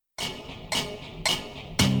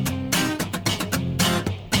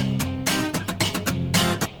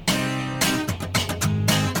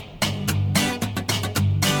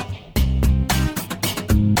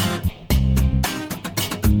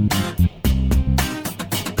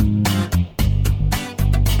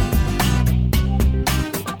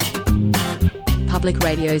Public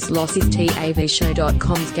Radio's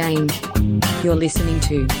LossisTAVShow.com's game. You're listening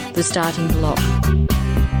to The Starting Block.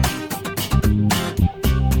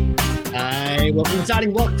 Hey, welcome to The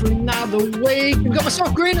Starting Block for another week. We've got myself,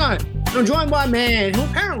 Greeno. I'm joined by a man who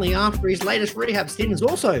apparently, after his latest rehab stint, has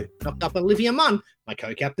also knocked up Olivia Munn, my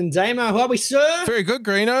co-captain, Damo. How are we, sir? Very good,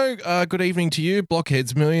 Greeno. Good evening to you,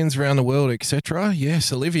 blockheads, millions around the world, etc.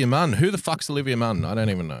 Yes, Olivia Munn. Who the fuck's Olivia Munn? I don't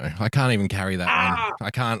even know. I can't even carry that one.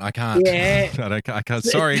 I can't. Yeah. I can't.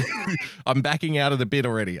 Sorry. I'm backing out of the bit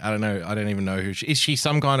already. I don't know. I don't even know who she is. She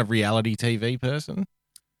some kind of reality TV person?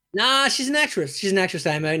 Nah, she's an actress. She's an actress,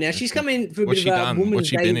 Damo. Now, she's come in for a bit of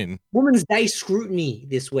a Women's Day scrutiny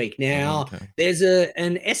this week. Now, there's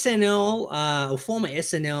an SNL, or former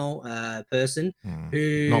SNL person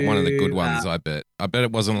who... Not one of the good ones, I bet. I bet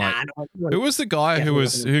it wasn't like... Who was the guy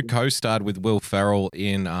who co-starred with Will Ferrell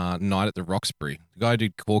in Night at the Roxbury? The guy who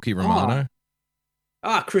did Corky Romano?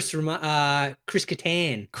 Chris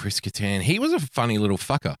Kattan. Chris Kattan. He was a funny little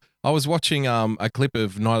fucker. I was watching a clip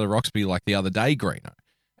of Night at the Roxbury like the other day, Greeno.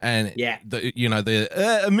 And Emilio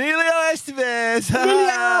Estevez.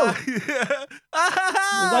 Emilio.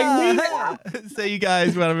 So you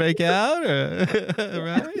guys want to make out,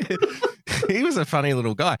 right? He was a funny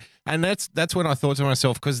little guy, and that's when I thought to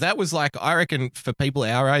myself, because that was like, I reckon for people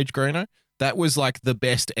our age, Greeno, that was like the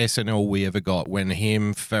best SNL we ever got when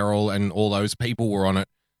him, Ferrell, and all those people were on it.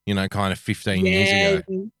 You know, kind of 15 years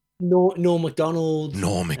ago. Norm Macdonald.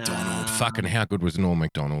 Fucking how good was Norm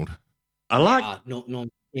Macdonald? I like Norm.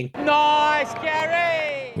 Nice,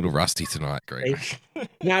 Gary. A little rusty tonight, Greg.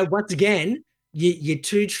 Now, once again, you're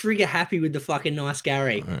too trigger happy with the fucking Nice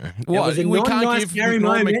Gary. What? We can't give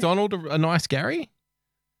Norm Macdonald a nice Gary?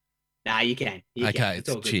 Nah, you can. Okay,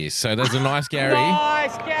 cheers. So there's a nice Gary.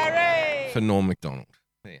 Nice, Gary. For Norm Macdonald.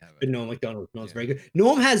 For Norm Macdonald. Norm's very good.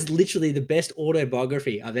 Norm has literally the best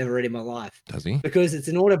autobiography I've ever read in my life. Does he? Because it's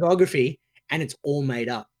an autobiography and it's all made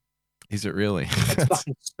up. Is it really? It's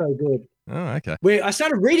fucking so good. Oh, okay. Where I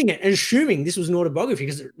started reading it and assuming this was an autobiography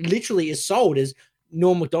because it literally is sold as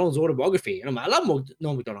Norm Macdonald's autobiography. And I'm like, I love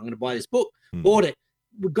Norm Macdonald. I'm going to buy this book. Bought it.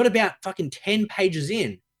 We got about fucking 10 pages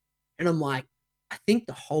in. And I'm like, I think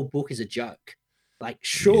the whole book is a joke. Like,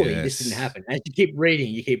 surely this didn't happen. As you keep reading,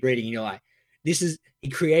 and you're like, he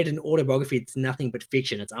created an autobiography. It's nothing but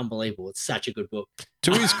fiction. It's unbelievable. It's such a good book.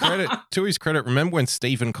 To his credit, remember when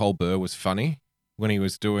Stephen Colbert was funny? When he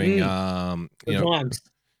was doing, Colbert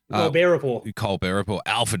Report,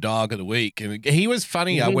 Alpha Dog of the Week. And he was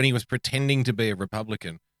funnier when he was pretending to be a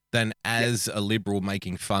Republican than as a liberal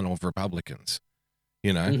making fun of Republicans,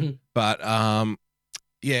 you know? But, I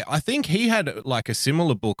think he had like a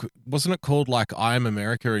similar book. Wasn't it called like I Am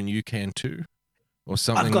America and You Can Too? Or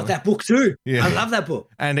something. I've got that book too. Yeah. I love that book.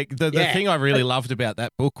 And the thing I really loved about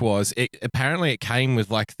that book was apparently it came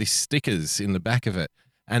with like these stickers in the back of it.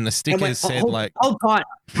 And the stickers said like... Hold tight.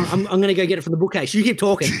 I'm going to go get it from the bookcase. You keep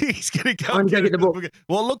talking. He's going to go get the book.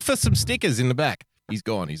 Well, look for some stickers in the back. He's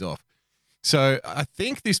gone. He's off. So I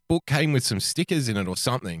think this book came with some stickers in it or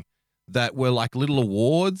something that were like little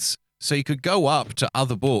awards. So you could go up to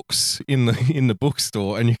other books in the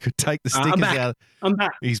bookstore and you could take the stickers out. I'm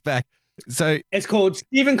back. He's back. So it's called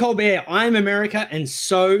Stephen Colbert, I Am America, and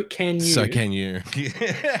So Can You. So Can You.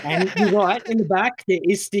 And you're right, in the back, there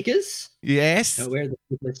is stickers. Yes. So where are the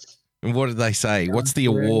stickers? And what did they say? What's the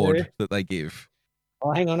award that they give?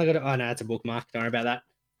 Oh, hang on. Oh, no, it's a bookmark. Don't worry about that.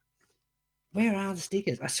 Where are the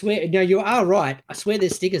stickers? I swear. No, you are right. I swear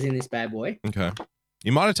there's stickers in this bad boy. Okay.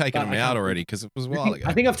 You might have taken them out already because it was a while ago.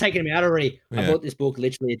 I think I've taken them out already. Yeah. I bought this book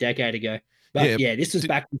literally a decade ago. But this was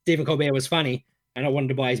back when Stephen Colbert was funny. And I wanted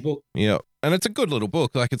to buy his book. Yeah. And it's a good little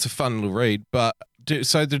book. Like, it's a fun little read. But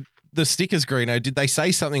so the stickers, Greeno, did they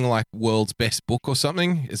say something like world's best book or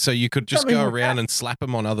something? So you could just go around and slap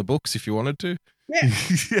them on other books if you wanted to? Yeah.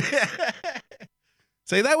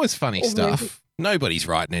 See, that was funny stuff. Nobody's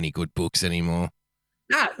writing any good books anymore.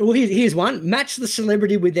 Well, here's one. Match the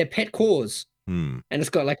celebrity with their pet cause. And it's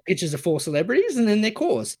got like pictures of 4 celebrities and then their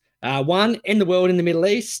cause. One, end the world in the Middle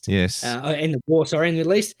East. Yes. End the war, in the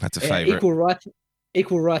Middle East. That's a favorite.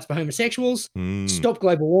 Equal rights for homosexuals. Stop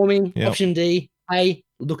global warming. Yep. Option D, hey,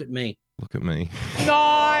 look at me. Look at me.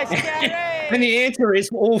 Nice, Gary! And the answer is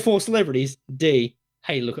for all 4 celebrities, D,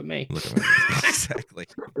 hey, look at me. Look at me. Exactly.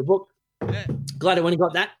 The book. Yeah. Glad I went and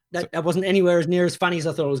got that. That wasn't anywhere as near as funny as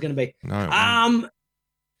I thought it was going to be. No.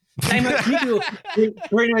 Damo, can you do a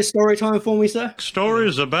Greeno story time for me, sir?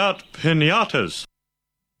 Stories about pinatas.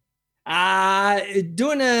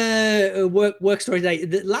 Doing a work story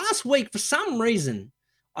today. Last week, for some reason,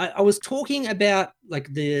 I was talking about like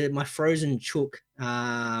my Frozen Chook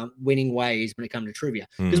winning ways when it comes to trivia,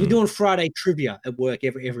 because we're doing Friday trivia at work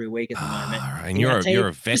every week at the moment. Right. And you're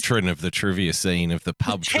a veteran of the trivia scene, of the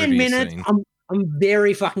pub 10 trivia minutes. scene. I'm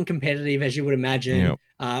very fucking competitive, as you would imagine.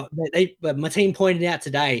 But my team pointed out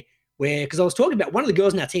today because I was talking about one of the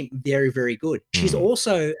girls in our team, very, very good. She's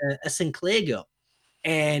also a Sinclair girl,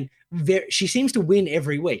 and she seems to win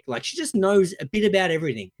every week. Like, she just knows a bit about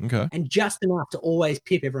everything, and just enough to always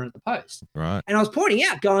pip everyone at the post. Right. And I was pointing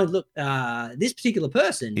out, going, look, this particular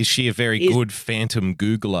person is she a very good phantom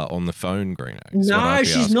Googler on the phone, Greeno? No,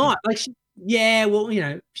 she's not. Like, yeah, well,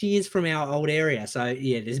 she is from our old area, so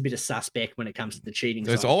yeah, there's a bit of suspect when it comes to the cheating.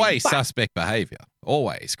 There's always suspect behavior,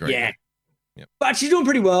 always. Greeno. Yeah. Yep. But she's doing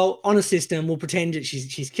pretty well on a system. We'll pretend that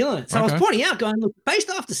she's killing it. So I was pointing out, going, look, based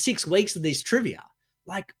after 6 weeks of this trivia,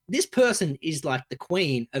 like, this person is like the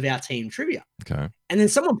queen of our team trivia. Okay. And then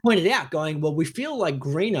someone pointed out, going, well, we feel like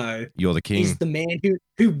Greeno, you're the king, is the man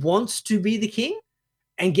who wants to be the king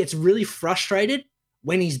and gets really frustrated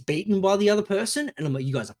when he's beaten by the other person. And I'm like,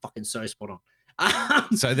 you guys are fucking so spot on.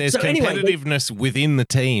 So there's competitiveness within the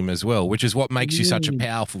team as well, which is what makes you such a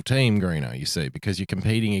powerful team, Greeno, you see, because you're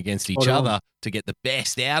competing against each other to get the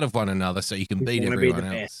best out of one another so you can beat everyone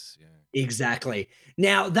else. Yeah. Exactly.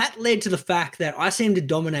 Now, that led to the fact that I seem to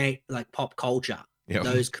dominate like pop culture,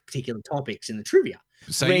 those particular topics in the trivia.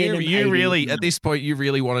 So you really, at this point, you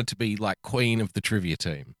really wanted to be like queen of the trivia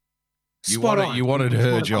team. You wanted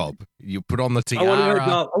her job. You put on the tiara. I wanted her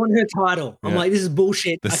job. I wanted her title. I'm like, this is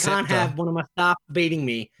bullshit. I can't have one of my staff beating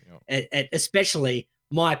me at especially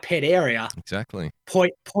my pet area. Exactly.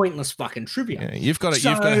 Pointless fucking trivia. Yeah, you've got to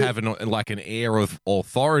have an air of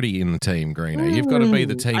authority in the team, Greeno. You've got to be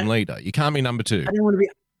the team leader. You can't be number 2. I don't want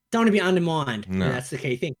to be undermined. No. That's the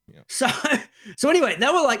key thing. Yeah. So anyway, they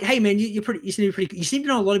were like, hey man, you seem to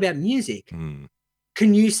know a lot about music.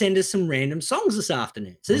 Can you send us some random songs this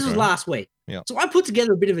afternoon? So this was last week. Yeah. So I put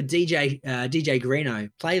together a bit of a DJ Greeno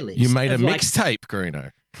playlist. You made a mixtape, Greeno.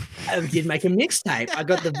 I did make a mixtape. I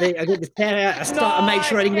got the tab out. I made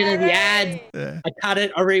sure I didn't get any of the ads. Yeah. I cut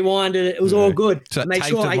it. I rewinded it. It was all good. So I made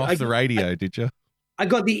sure off the radio, did you? I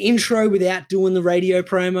got the intro without doing the radio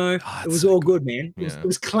promo. It was all good, man. It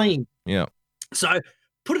was clean. Yeah. So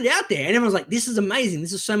put it out there, and everyone's like, "This is amazing.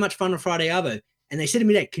 This is so much fun on Friday Arvo." And they said to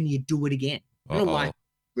me, "That can you do it again?" And I'm like,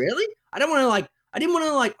 really? I didn't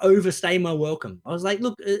want to overstay my welcome. I was like,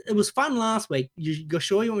 look, it was fun last week. You're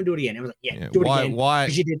sure you want to do it again? I was like, yeah. Do it again.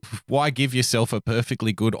 Why give yourself a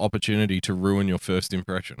perfectly good opportunity to ruin your first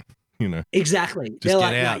impression? Exactly. Just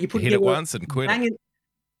get out, you hit it once and quit.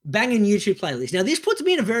 Banging YouTube playlist. Now this puts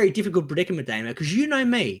me in a very difficult predicament, Damo, because you know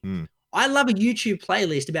me. I love a YouTube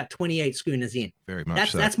playlist about 28 schooners in. Very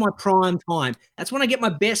much. That's my prime time. That's when I get my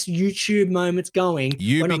best YouTube moments going.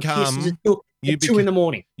 At 2 in the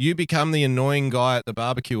morning. You become the annoying guy at the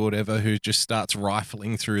barbecue or whatever who just starts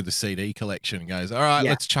rifling through the CD collection and goes, "All right,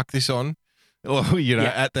 let's chuck this on." Or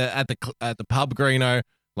at the pub, Greeno,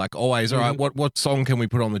 like always. All right, what song can we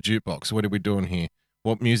put on the jukebox? What are we doing here?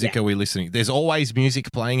 What music are we listening? There's always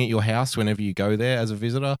music playing at your house whenever you go there as a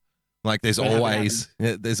visitor. Like there's always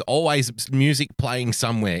music playing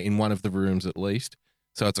somewhere in one of the rooms at least.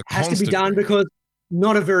 So it's has to be done because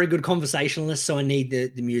not a very good conversationalist, so I need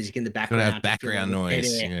the music in the background. Gotta have background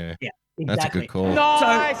noise. Yeah, exactly. That's a good call.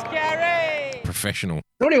 Nice, Gary. Professional.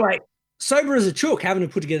 So anyway, sober as a chook, having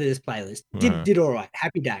to put together this playlist, did all right.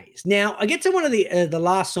 Happy days. Now I get to one of the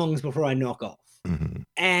last songs before I knock off,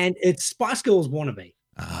 and it's Spice Girls "Wannabe."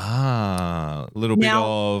 A little bit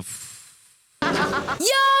of. Yo, I'll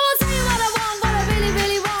tell you what I want, what I really,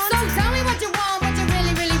 really want. So tell me what you want, what you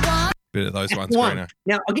really, really want. Bit of those ones, Greeno.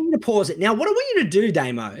 Now, I'll get you to pause it. Now, what I want you to do,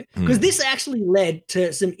 Damo, because this actually led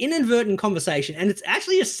to some inadvertent conversation, and it's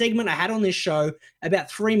actually a segment I had on this show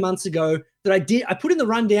about 3 months ago that I put in the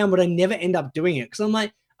rundown, but I never end up doing it because I'm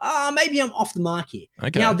like, maybe I'm off the mark here.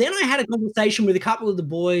 Okay. Now, then I had a conversation with a couple of the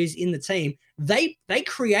boys in the team. They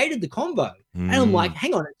created the combo. And I'm like,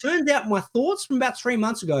 hang on, it turns out my thoughts from about 3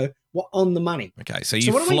 months ago were on the money. Okay, so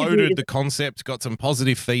you floated the concept, got some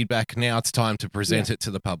positive feedback. Now it's time to present it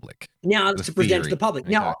to the public. Present to the public.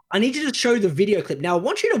 Okay. Now, I need you to show the video clip. Now, I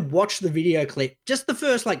want you to watch the video clip, just the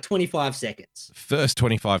first 25 seconds. First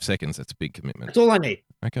 25 seconds, that's a big commitment. That's all I need.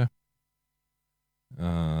 Okay.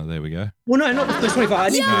 There we go. Well, no, not the first 25. I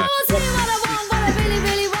need Yo, I'll tell you what I want, what I really,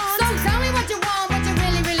 really want. So tell me what you want, what you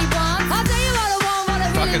really, really want. I'll tell you what I want, what I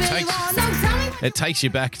really, really want. So tell me what it takes you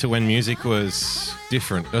back to when music was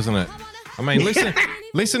different, doesn't it? I mean,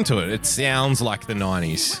 listen to it. It sounds like the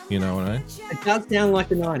 90s, you know what I mean? It does sound like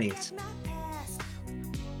the 90s.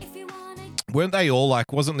 Weren't they all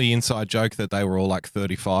wasn't the inside joke that they were all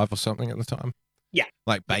 35 or something at the time? Yeah.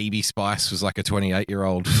 Like Baby Spice was like a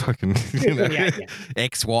 28-year-old fucking Yeah.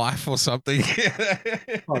 ex-wife or something.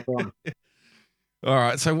 Oh, right. All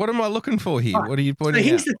right. So what am I looking for here? Right. What are you So pointing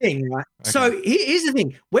here's out? the thing, right? Okay. So here's the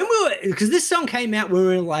thing. When we were, because this song came out when we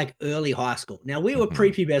were in like early high school. Now we were Mhm.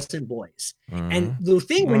 prepubescent boys. And Mhm. the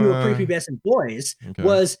thing when you were Uh, prepubescent boys okay.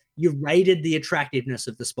 was you rated the attractiveness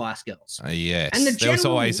of the Spice Girls. Yes. And the there was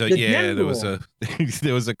general- always a the there was general-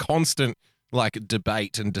 there was a constant like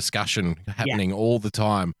debate and discussion happening all the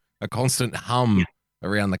time. A constant hum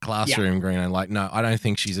around the classroom, Green. And like, no, I don't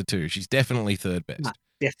think she's a 2. She's definitely third best. No.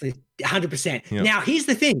 Definitely 100%. Yep. Now, here's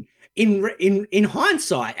the thing. In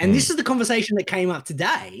hindsight, and this is the conversation that came up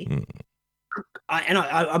today,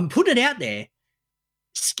 I'm putting it out there.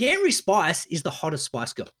 Scary Spice is the hottest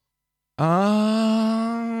Spice Girl.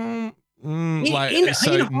 Like in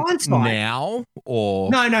so hindsight- now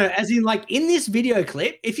or No, as in like in this video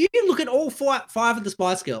clip, if you look at all five of the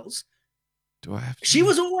Spice Girls, do I have to? she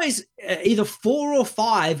was always either 4 or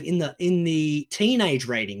 5 in the teenage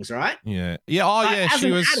ratings, right? Yeah. Oh But yeah, as she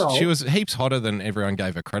an was adult- she was heaps hotter than everyone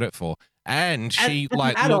gave her credit for. And she as an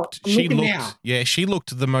like adult, looked she looking looked now. she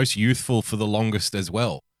looked the most youthful for the longest as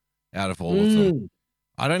well out of all of them. Mm.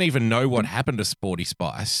 I don't even know what happened to Sporty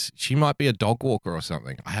Spice. She might be a dog walker or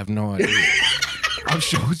something. I have no idea.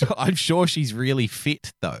 I'm sure she's really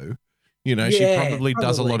fit though. You know, she Yeah, probably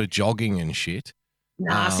does a lot probably. of jogging and shit.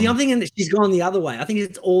 Nah, see, I'm thinking that she's gone the other way. I think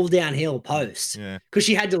it's all downhill post Yeah. because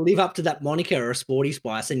she had to live up to that moniker of Sporty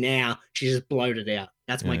Spice, and now she's just bloated out.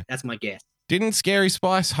 That's Yeah. my guess. Didn't Scary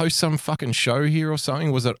Spice host some fucking show here or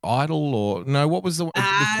something? Was it Idol or no? What was the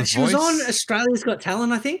She was Voice? on Australia's Got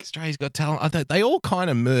Talent, I think. Australia's Got Talent. They all kind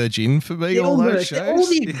of merge in for me. They're All all those merged. shows. They're all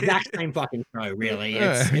the exact same fucking show, really.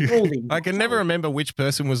 It's all the I can never remember which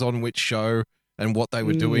person was on which show and what they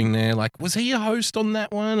were doing there. Like, was he a host on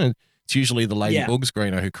that one? And it's usually the Lady Bugs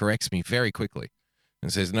Greener who corrects me very quickly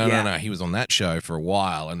and says, no, he was on that show for a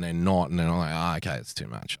while and then not. And then I'm like, okay, it's too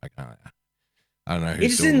much. I don't know.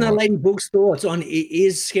 It's in the Lady Book's thoughts on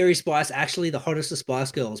is Scary Spice actually the hottest of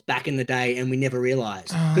Spice Girls back in the day, and we never realized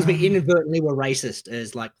because we inadvertently were racist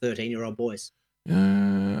as like 13-year-old boys. I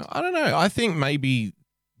don't know. I think maybe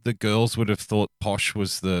the girls would have thought Posh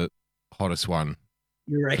was the hottest one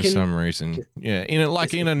You reckon? for some reason. Yeah,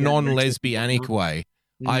 in a non-lesbianic way.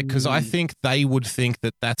 Because I think they would think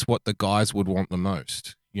that that's what the guys would want the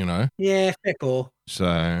most. You know. Yeah, fair call.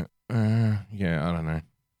 So yeah, I don't know.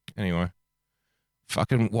 Anyway.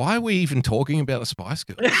 Fucking, why are we even talking about the Spice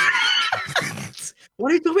Girls? Why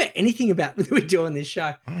do we talk about anything about what we do on this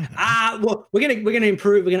show? Well, we're gonna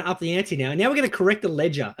improve. We're gonna up the ante now. Now we're gonna correct the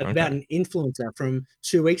ledger about an influencer from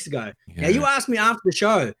 2 weeks ago. Yeah. Now you asked me after the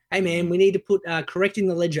show, hey man, we need to put correcting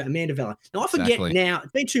the ledger Amanda Vella. Now I forget Exactly. now.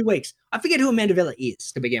 It's been 2 weeks. I forget who Amanda Vella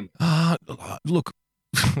is to begin with. Look,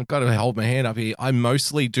 I've got to hold my hand up here. I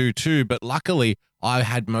mostly do too, but luckily I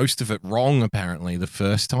had most of it wrong apparently the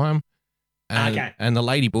first time. And the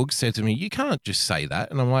ladybug said to me, you can't just say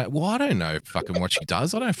that. And I'm like, well, I don't know fucking what she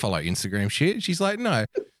does. I don't follow Instagram shit. She's like, no.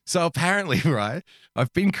 So apparently, right,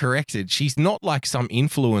 I've been corrected. She's not like some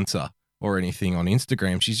influencer or anything on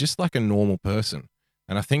Instagram. She's just like a normal person.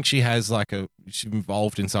 And I think she has like she's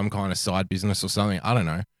involved in some kind of side business or something. I don't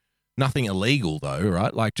know. Nothing illegal though,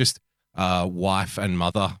 right? Like just wife and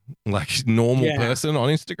mother, like normal person on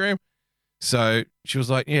Instagram. So she was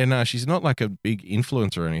like, yeah, no, she's not like a big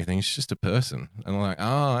influencer or anything. She's just a person. And I'm like,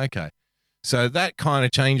 oh, okay. So that kind of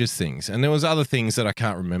changes things. And there was other things that I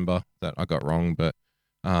can't remember that I got wrong, but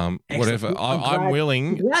whatever. I'm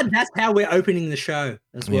willing. Glad that's how we're opening the show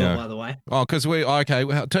as well, by the way. Oh, because okay.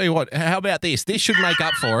 Well, I'll tell you what, how about this? This should make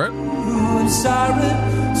up for it. All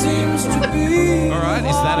right,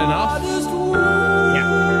 is that enough?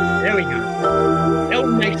 Yeah, there we go.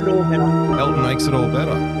 Elton makes it all better. Elton makes it all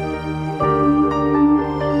better.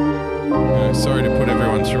 Sorry to put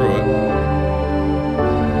everyone through it.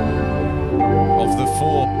 Of the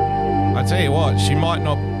 4, I tell you what, she might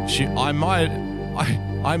not.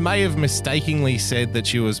 I may have mistakenly said that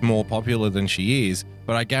she was more popular than she is,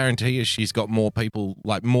 but I guarantee you she's got more people,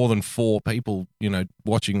 like more than 4 people,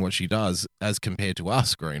 watching what she does as compared to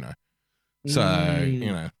us, Greeno. So,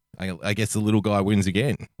 I guess the little guy wins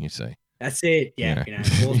again, you see. That's it. Yeah.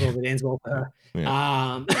 All's well that ends well for her.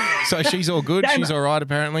 Yeah. So she's all good. She's all right,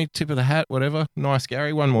 apparently. Tip of the hat, whatever. Nice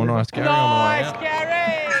Gary. One more nice Gary on the way out.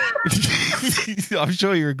 Gary! I'm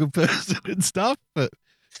sure you're a good person and stuff, but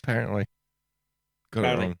apparently got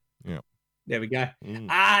it wrong. Yeah. There we go.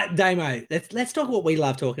 Damo, let's talk what we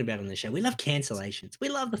love talking about on the show. We love cancellations. We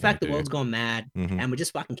love the fact the world's gone mad and we're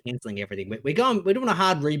just fucking canceling everything. We're doing a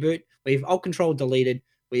hard reboot. We've alt control deleted.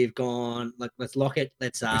 We've gone like let's lock it.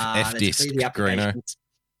 Let's F-disc, free the applications.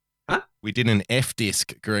 Huh? We did an F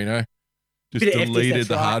disk, Greeno. Just Bit of F disk, deleted that's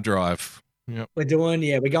the right. hard drive. Yep. We're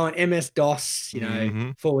going MS-DOS, you know,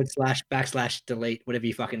 Mhm. / delete, whatever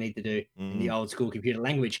you fucking need to do in the Mm. old school computer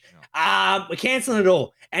language. We're canceling it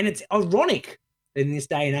all. And it's ironic that in this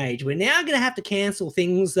day and age, we're now going to have to cancel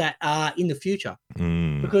things that are in the future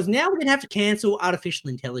Mm. because now we're going to have to cancel artificial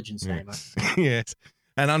intelligence, Damo. Yes. Yes.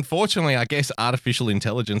 And unfortunately, I guess artificial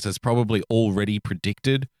intelligence has probably already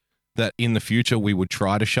predicted that in the future we would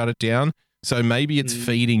try to shut it down. So maybe it's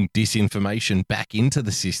feeding disinformation back into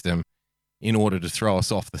the system in order to throw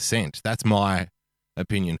us off the scent. That's my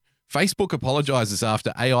opinion. Facebook apologizes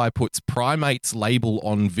after AI puts primates label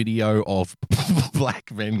on video of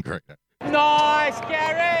black men. Nice,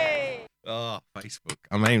 Gary. Oh, Facebook.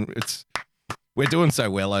 I mean, we're doing so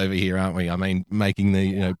well over here, aren't we? I mean, making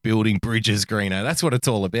the, building bridges greener. That's what it's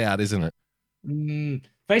all about, isn't it?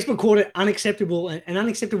 Facebook called it unacceptable, an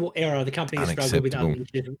unacceptable error. The company has struggled with other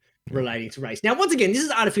Unacceptable. issues relating to race. Now, once again, this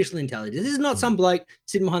is artificial intelligence. This is not some bloke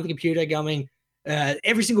sitting behind the computer going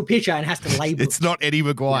every single picture and has to label It's not Eddie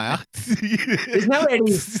Maguire. There's no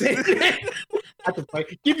Eddie.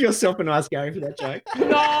 Give yourself a nice Gary for that joke.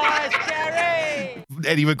 Nice, Gary.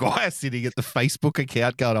 Eddie Maguire sitting at the Facebook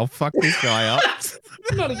account going, I'll fuck this guy up.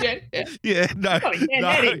 Not again. Yeah. Yeah, no, Not again, no,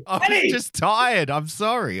 Eddie. I was Eddie. just tired. I'm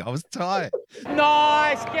sorry. I was tired.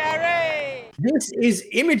 Nice, Gary. This is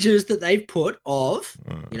images that they've put of,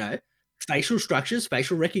 facial structures,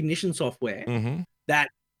 facial recognition software Mm-hmm. that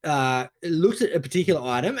looks at a particular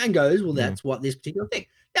item and goes, well, that's what this particular thing.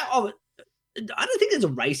 Now, I don't think there's a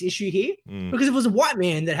race issue here because if it was a white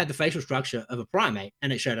man that had the facial structure of a primate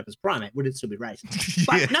and it showed up as primate, would it still be racist?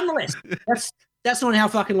 But nonetheless, that's not how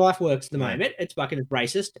fucking life works at the moment. It's fucking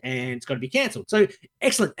racist and it's got to be cancelled. So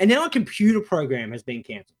excellent. And now a computer program has been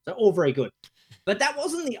cancelled. So all very good. But that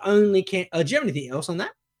wasn't the only do you have anything else on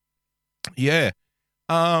that? Yeah.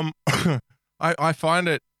 I find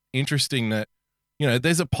it interesting that,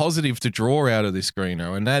 there's a positive to draw out of this,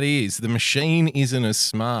 Greeno, and that is the machine isn't as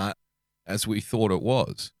smart as we thought it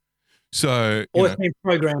was. So, Or it's been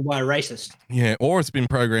programmed by a racist. Yeah, or it's been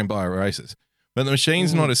programmed by a racist. But the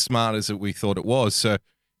machine's not as smart as we thought it was. So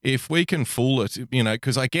if we can fool it,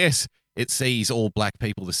 because I guess it sees all black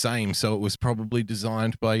people the same. So it was probably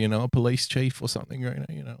designed by, a police chief or something,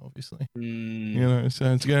 obviously.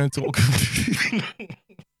 So it's going to talk.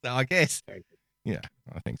 So I guess. Yeah,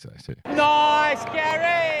 I think so too. Nice,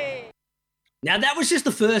 Gary. Now that was just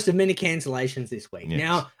the first of many cancellations this week. Yes.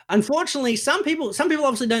 Now, unfortunately, some people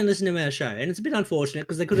obviously don't listen to our show, and it's a bit unfortunate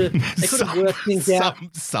because they could have worked things out.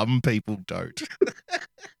 Some people don't.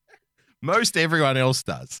 Most everyone else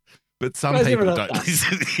does, but some Most people everyone don't else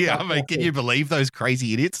does. listen. Yeah, I mean, can you believe those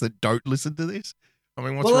crazy idiots that don't listen to this? I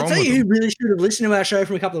mean, what's Well, wrong I'll tell with you them? who really should have listened to our show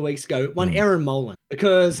from a couple of weeks ago. One, Erin Molan,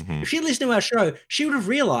 because if she listened to our show, she would have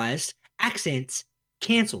realized accents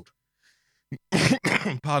cancelled.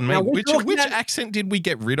 Pardon me. Now, we're Which talking about- accent did we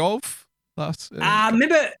get rid of last?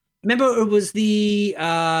 Remember it was the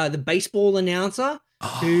baseball announcer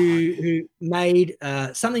who made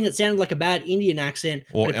something that sounded like a bad Indian accent,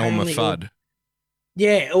 or but Elmer apparently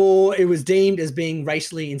Fudd. or it was deemed as being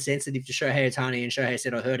racially insensitive to Shohei Ohtani, and Shohei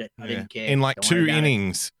said, "I heard it. I didn't care." In like Don't worry about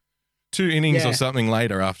it." two innings Yeah. or something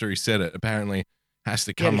later after he said it, apparently has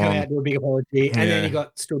to He had come to come on. out, do a big apology, and Yeah. then he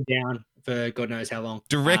got stood down for God knows how long.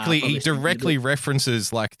 He from directly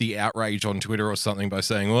references like the outrage on Twitter or something by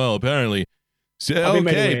saying, well, apparently, I've been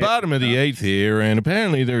made okay, aware. bottom of the eighth here, and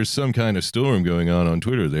apparently there's some kind of storm going on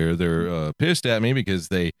Twitter there. They're pissed at me because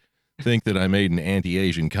they think that I made an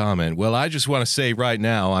anti-Asian comment. Well, I just want to say right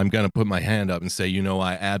now, I'm going to put my hand up and say,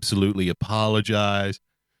 I absolutely apologize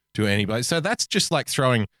to anybody. So that's just like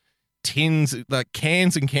throwing cans and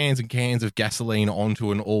cans and cans of gasoline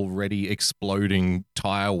onto an already exploding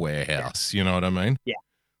tire warehouse. You know what I mean? Yeah.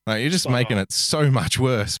 Like, you're just Spot making on. it so much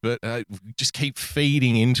worse, but just keep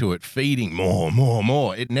feeding into it, feeding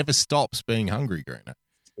more. It never stops being hungry, Greener.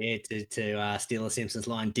 Yeah, to steal a Simpsons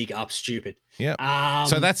line, dig up stupid. Yeah.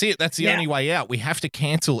 So that's it. That's the yeah. only way out. We have to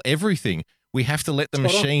cancel everything. We have to let the Spot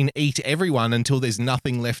on. machine eat everyone until there's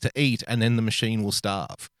nothing left to eat, and then the machine will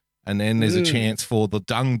starve. And then there's a chance for the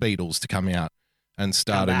dung beetles to come out and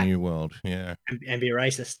start a back. new world. Yeah. and be a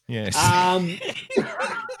racist. Yes.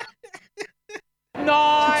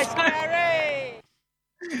 Nice, Gary.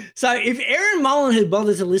 So if Erin Mullen had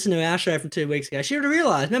bothered to listen to our show from 2 weeks ago, she would have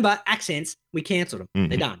realized, remember, accents, we cancelled them.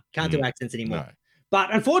 They're done. Can't do accents anymore. No.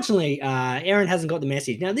 But unfortunately, Erin hasn't got the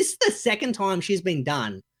message. Now, this is the second time she's been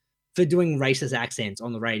done for doing racist accents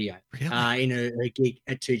on the radio. Really? In her gig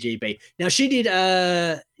at 2GB. Now, she did,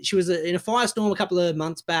 she was in a firestorm a couple of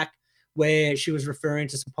months back where she was referring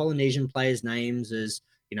to some Polynesian players' names as,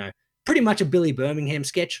 pretty much a Billy Birmingham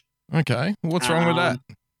sketch. Okay. What's wrong with that?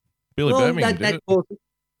 Billy Birmingham did it.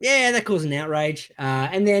 That caused an outrage.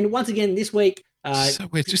 And then once again this week, So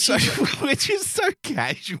we're just so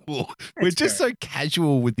casual. We're just so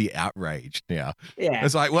casual with the outrage now. Yeah.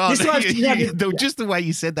 It's like, well, This time she's had to- just the way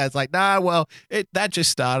you said that, it's like, that just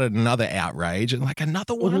started another outrage. And like,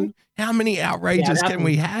 another one? How many outrages can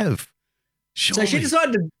we have? So she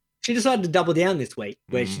decided to double down this week,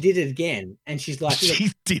 where she did it again, and she's like,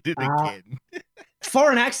 she did it again.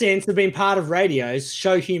 foreign accents have been part of radio's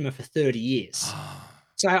show humor for 30 years.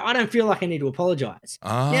 So I don't feel like I need to apologize.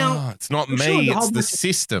 Now, It's not I'm me, sure the it's whole the bunch of-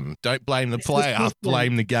 system. Don't blame the It's the player, system.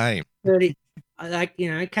 blame the game. 30,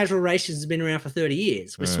 casual racism has been around for 30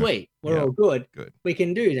 years. We're sweet. We're all good. Good. We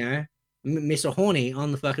can do, Mr. Horny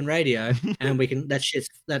on the fucking radio, and we can. That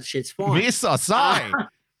shit's fine. Miss or say.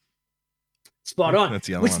 Spot on. That's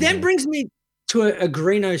the other Which one, then yeah. brings me to a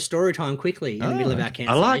Greeno story time quickly in the middle of our I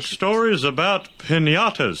cancellation. like stories about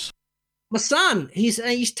pinatas. My son, he's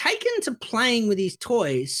taken to playing with his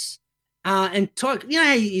toys, and talk. You know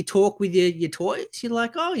how you talk with your toys. You're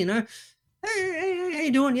like, oh, hey, how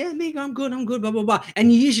you doing? Yeah, me, I'm good. Blah blah blah.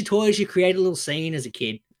 And you use your toys. You create a little scene as a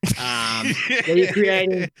kid. Where you're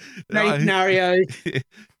creating scenarios.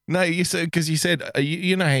 No, you said, because you said,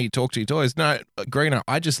 you know how you talk to your toys. No, Greeno,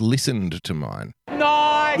 I just listened to mine.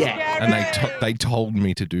 Nice, Yeah. And Gary. they told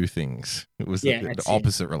me to do things. It was the that's it.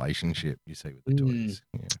 opposite relationship you see with the toys.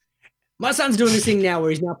 Yeah. My son's doing this thing now where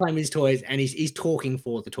he's now playing with his toys and he's talking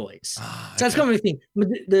for the toys. So it's kind of a thing.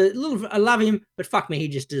 The little, I love him, but fuck me, he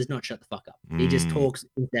just does not shut the fuck up. He just talks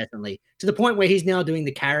incessantly to the point where he's now doing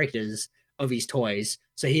the characters of his toys.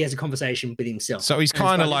 So he has a conversation with himself. So he's And it's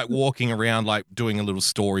kind of like walking around, like doing a little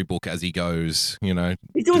storybook as he goes, He's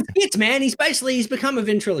doing skits, man. He's become a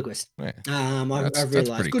ventriloquist. Yeah. I've That's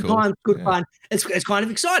realized. pretty Good cool. times, good Yeah. fun. It's kind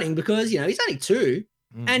of exciting because, he's only 2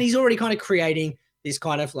 and he's already kind of creating this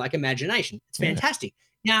kind of like imagination. It's fantastic.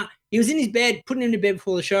 Now, he was in his bed, putting him to bed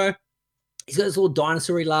before the show. He's got this little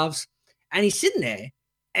dinosaur he loves, and he's sitting there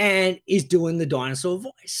and he's doing the dinosaur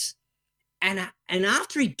voice. And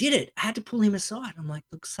after he did it, I had to pull him aside. I'm like,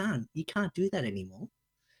 look, son, you can't do that anymore,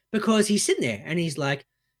 because he's sitting there and he's like,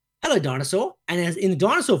 hello, dinosaur. And as in the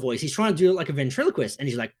dinosaur voice, he's trying to do it like a ventriloquist, and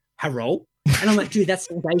he's like, hello. And I'm like, dude, that's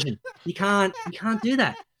invasion. You can't do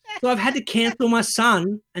that. So I've had to cancel my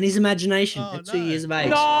son and his imagination at 2 years of age.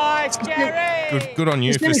 Nice, Gary. Good on you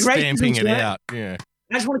It's for been a great stamping it business, out. Yeah.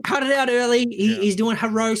 I just want to cut it out early. He's doing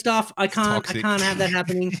hero stuff. I can't toxic. have that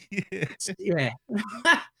happening. Yeah.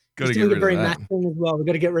 Gotta He's get doing rid a very of that. masculine as well. We've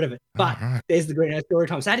got to get rid of it. But Alright. there's the Greeno story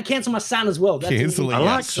time. So I had to cancel my son as well. That's Cancelling I our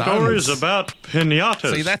like sons. stories about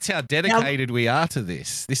pinatas. See, that's how dedicated we are to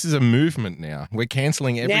this. This is a movement now. We're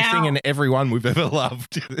cancelling everything Now- and everyone we've ever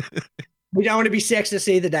loved. We don't want to be sexist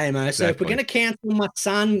either, Damo. So if Exactly. we're going to cancel my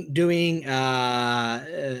son doing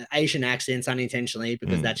Asian accents unintentionally,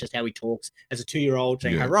 because that's just how he talks as a 2-year-old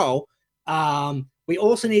saying Yeah. hello, we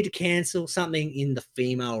also need to cancel something in the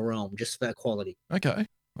female realm just for equality. Okay.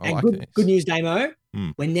 I And like good, this. good news, Damo.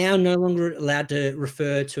 Hmm. We're now no longer allowed to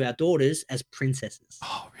refer to our daughters as princesses.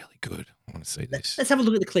 Oh, really good. I want to see this. Let's have a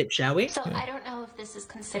look at the clip, shall we? So I don't know if this is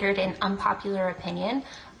considered an unpopular opinion,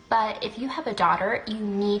 but if you have a daughter, you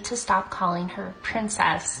need to stop calling her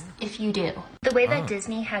princess if you do. The way that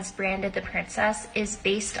Disney has branded the princess is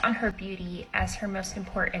based on her beauty as her most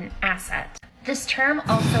important asset. This term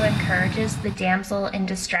also encourages the damsel in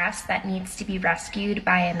distress that needs to be rescued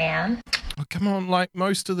by a man. Oh, come on, like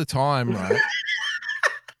most of the time, right?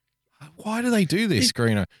 Why do they do this,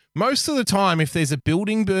 Greeno? Most of the time, if there's a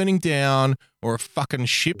building burning down or a fucking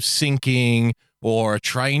ship sinking or a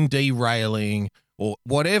train derailing or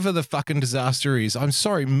whatever the fucking disaster is, I'm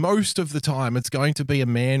sorry, most of the time it's going to be a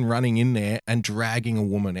man running in there and dragging a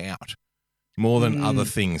woman out more than other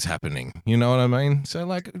things happening. You know what I mean? So,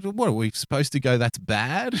 like, what are we supposed to go, that's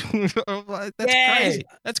bad? Like, that's Yeah. crazy.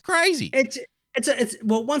 That's crazy. It's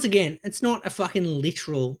well, once again, it's not a fucking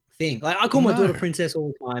literal thing. Like I call my daughter princess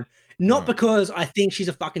all the time, not because I think she's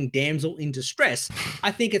a fucking damsel in distress.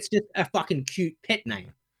 I think it's just a fucking cute pet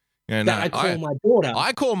name Yeah, that no, I call my daughter.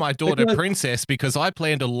 I call my daughter Because- princess because I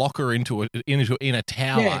plan to lock her in a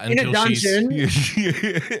tower Yeah, in a until dungeon. she's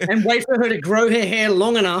and wait for her to grow her hair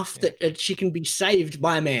long enough that she can be saved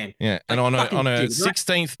by a man. yeah. And Like on fucking her dude, right?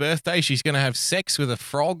 16th birthday, she's gonna have sex with a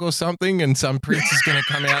frog or something, and some prince is gonna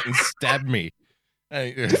come out and stab me.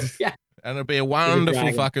 Yeah. And it'll be a wonderful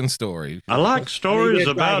dragon. fucking story. I like stories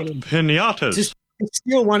a about dragon. pinatas. Just it's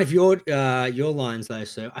still one of your lines though,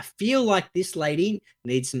 sir. I feel like this lady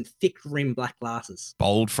needs some thick rim black glasses.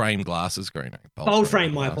 Bold frame glasses, Greeno. Bold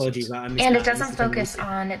frame, my glasses. apologies. I missed And that. it doesn't focus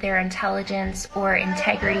on their intelligence or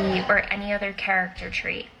integrity or any other character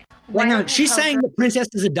trait. Why Hang on, don't we she's call saying her- the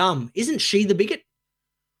princesses are dumb. Isn't she the bigot?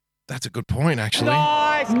 That's a good point, actually.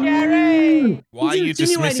 Nice, Gary. Why are He's you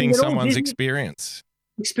insinuating dismissing that all someone's Disney experience?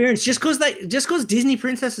 experience just because Disney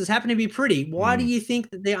princesses happen to be pretty? Why do Mm. you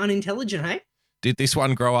think that they're unintelligent? Hey, Did this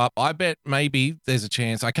one grow up? I bet maybe there's a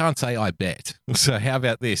chance. I can't say I bet. So how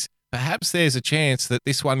about this? Perhaps there's a chance that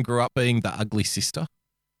this one grew up being the ugly sister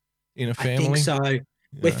in a family. I think so. Yeah.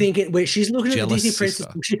 We're thinking she's looking at the Jealous Disney princess.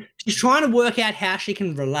 sister. She's trying to work out how she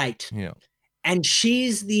can relate, Yeah, and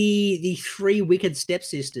she's the three wicked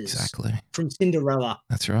stepsisters exactly. from Cinderella.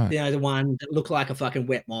 That's right. You know, the one that looked like a fucking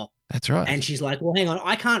wet mop. That's right. And she's like, well, hang on,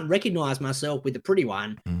 I can't recognize myself with the pretty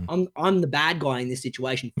one. Mm. I'm the bad guy in this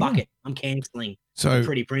situation. Fuck it. I'm canceling So the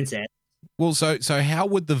pretty princess. Well, so how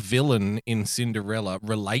would the villain in Cinderella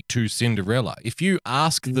relate to Cinderella? If you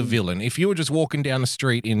ask the villain, if you were just walking down the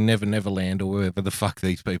street in Never Neverland or wherever the fuck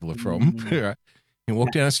these people are from, right? You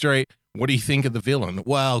walk down the street, what do you think of the villain?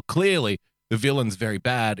 Well, clearly the villain's very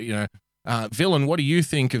bad. You know, villain, what do you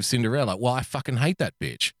think of Cinderella? Well, I fucking hate that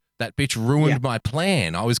bitch. That bitch ruined my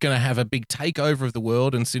plan. I was going to have a big takeover of the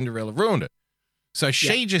world and Cinderella ruined it. So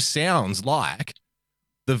she just sounds like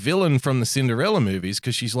the villain from the Cinderella movies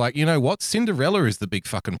because she's like, you know what? Cinderella is the big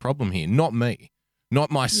fucking problem here, not me.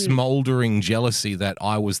 Not my smoldering jealousy that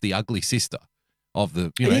I was the ugly sister of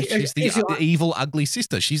the, you know, she's the evil ugly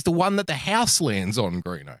sister. She's the one that the house lands on,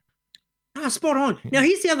 Greeno. Ah, spot on. Now,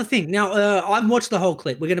 here's the other thing. Now, I've watched the whole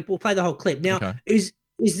clip. We'll play the whole clip. Now, Okay. is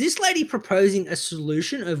this lady proposing a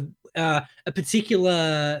solution of a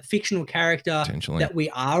particular fictional character Potentially. that we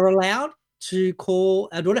are allowed to call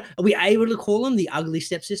our daughter? Are we able to call them the ugly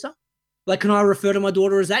stepsister? Like, can I refer to my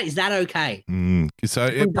daughter as that? Is that okay? So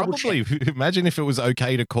it probably, imagine if it was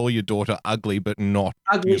okay to call your daughter ugly, but not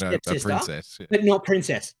Ugly you know, a stepsister, princess. Yeah. but not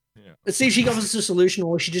princess. Yeah. Let's see if she gives us a solution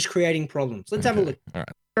or is she just creating problems. Let's have a look. All right.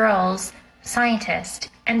 girls, scientist,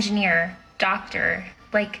 engineer, doctor.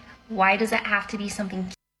 Like, why does it have to be something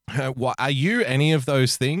What, are you any of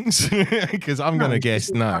those things? Because I'm going to guess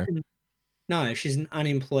she's no. fucking- no, she's an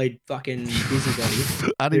unemployed fucking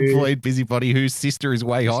busybody. Unemployed busybody whose sister is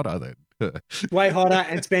way hotter than. Way hotter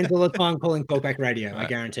and spends all the time calling talkback radio. I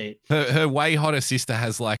guarantee it. Her way hotter sister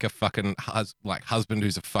has like a fucking husband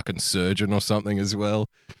who's a fucking surgeon or something as well.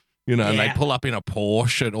 You know, and they Yeah. pull up in a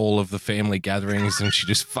Porsche at all of the family gatherings and she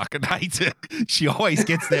just fucking hates it. She always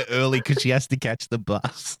gets there early because she has to catch the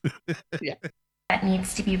bus. that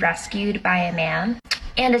needs to be rescued by a man.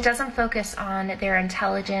 And it doesn't focus on their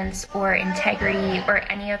intelligence or integrity or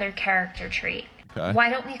any other character trait. Okay. Why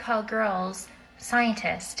don't we call girls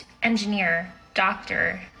scientist, engineer,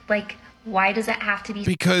 doctor? Like, why does it have to be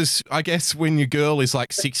Because I guess when your girl is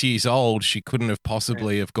like 6 years old, she couldn't have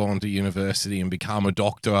possibly have gone to university and become a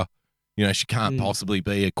doctor. You know, she can't possibly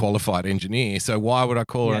be a qualified engineer. So why would I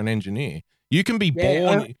call her an engineer? You can be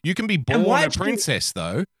born. You can be born why a is she- princess,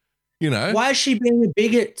 though. You know, Why is she being a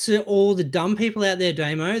bigot to all the dumb people out there,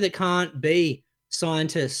 Damo, that can't be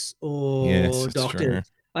scientists or Yes, it's doctors? true.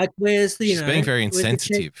 Like, where's the, she's being very where's the check-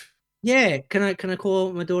 insensitive. Yeah, can I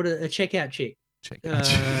call my daughter a checkout chick? Check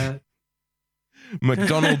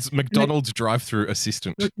McDonald's drive-through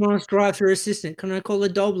assistant, McDonald's drive-through assistant. Can I call a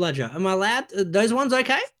dog bludger? Am I allowed? Those ones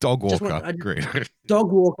okay? dog Just walker. want- Great.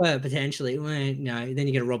 Dog walker potentially. Well, no, then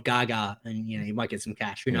you get a Rob Gaga, and you might get some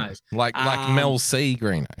cash. Who knows? Like Mel C.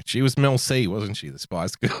 Greeno. She was Mel C, wasn't she? The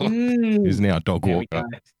Spice Girl, who's now a dog There we walker.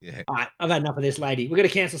 go. Yeah. All right, I've had enough of this lady. We're gonna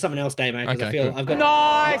cancel something else, Damo, because I Okay, feel cool. I've got.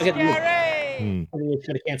 Nice, I got- Gary. We're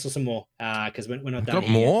gonna cancel some more because we're not done. Got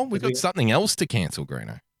here more? yet. We've got something else to cancel,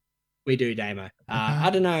 Greeno. We do, Damo. I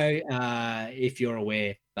don't know if you're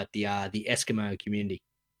aware, but the Eskimo community.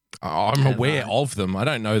 I'm aware of them. I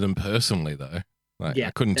don't know them personally though. Like, Yeah,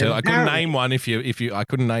 I couldn't tell. I couldn't apparently- name one if you. I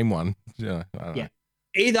couldn't name one. Yeah. I don't know.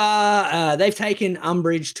 Either they've taken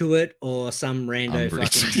umbrage to it, or some rando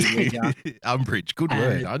fucking teenager. Umbrage. Good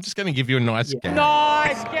word. I'm just going to give you a nice gag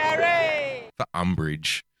Nice, Gary. for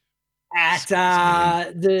umbrage. at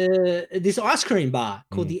this ice cream bar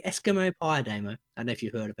called the Eskimo Pie, Damo. I don't know if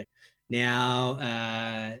you heard of it.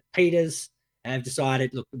 Now, Peters have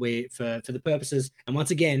decided, look, we're for the purposes, and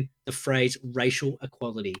once again, the phrase racial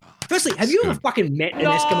equality. Firstly, have you ever fucking met an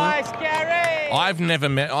Eskimo? Nice, Gary. I've never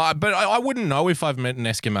met, but I wouldn't know if I've met an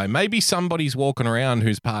Eskimo. Maybe somebody's walking around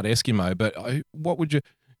who's part Eskimo, but what would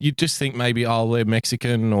you'd just think maybe, oh, they're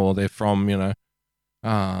Mexican or they're from,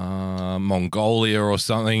 Mongolia or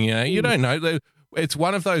something. You don't know. It's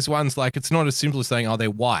one of those ones, like, it's not as simple as saying, oh, they're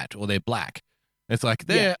white or they're black. It's like,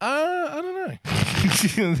 I don't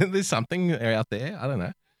know. There's something out there. I don't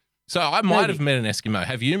know. So I might have met an Eskimo.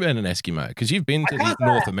 Have you met an Eskimo? Because you've been to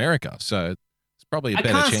North America, so it's probably a better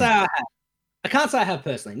I can't chance. say I have. I can't say I have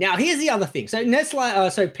personally. Now, here's the other thing. So Nestle,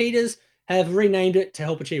 so Peters have renamed it to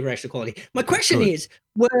help achieve racial equality. My question is,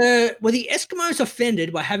 were the Eskimos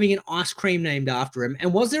offended by having an ice cream named after him?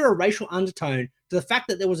 And was there a racial undertone to the fact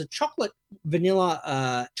that there was a chocolate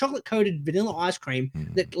coated vanilla ice cream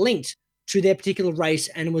that linked to their particular race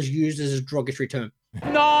and was used as a derogatory term?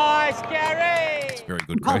 Nice, Gary. That's a very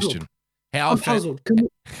good puzzled. question. I'm puzzled.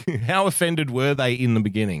 How offended were they in the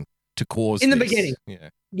beginning to cause In the this? beginning. Yeah.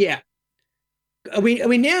 Yeah. Are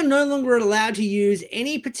we now no longer allowed to use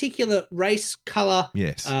any particular race, color,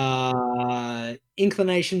 Yes.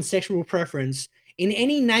 inclination, sexual preference in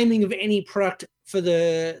any naming of any product for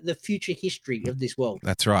the future history of this world?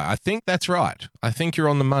 That's right. I think that's right. I think you're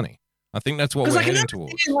on the money. I think that's what we're heading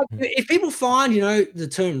towards. Like, if people find, the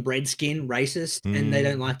term redskin racist and they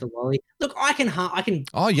don't like the lolly, look, I can.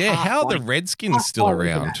 Oh yeah, how are the Redskins still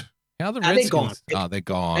around? How are the Redskins? They're gone. Oh, they're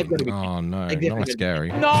gone. Oh no, not scary.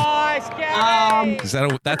 Nice, Gary.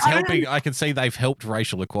 That's helping. I can see they've helped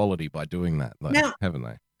racial equality by doing that, though, haven't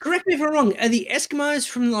they? Correct me if I'm wrong. Are the Eskimos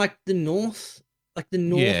from like the north?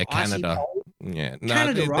 Yeah, icy Canada. pole? Yeah, no,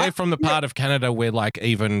 Canada, they're right? from the part of Canada where, like,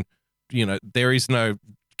 even there is no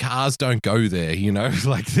cars don't go there.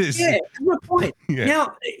 Like this. Yeah, good point. Yeah.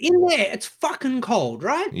 Now in there, it's fucking cold,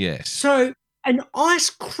 right? Yes. So an ice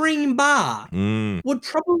cream bar Mm. would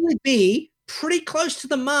probably be pretty close to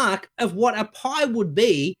the mark of what a pie would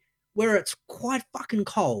be, where it's quite fucking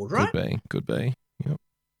cold, right? Could be. Yep.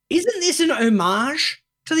 Isn't this an homage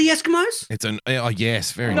to the Eskimos? It's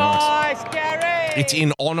yes, very nice. Nice, Gary. It's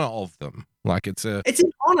in honor of them. Like it's in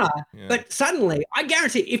honor, Yeah. but suddenly I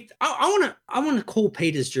guarantee if I want to call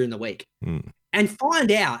Peters during the week and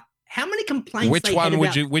find out how many complaints. Which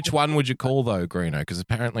one would you call though, Greeno? Because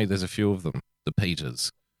apparently there's a few of them. The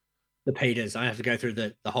Peters. The Peters. I have to go through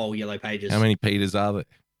the whole yellow pages. How many Peters are there?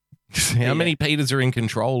 How many Peters are in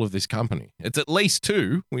control of this company? It's at least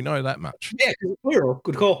 2. We know that much. Yeah, because it's plural.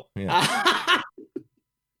 Good call. Yeah.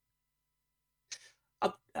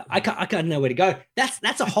 I can't know where to go.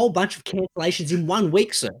 That's a whole bunch of cancellations in 1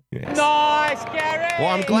 week, sir. Yes. Nice, Gary. Well,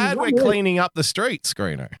 I'm glad we're cleaning up the streets,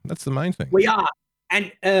 Greeno. That's the main thing. We are.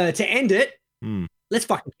 And to end it, Hmm. let's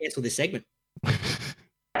fucking cancel this segment.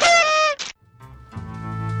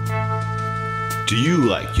 Do you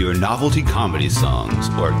like your novelty comedy songs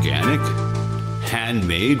organic?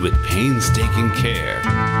 Handmade with painstaking care,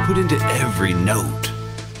 put into every note?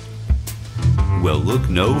 Well, look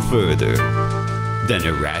no further than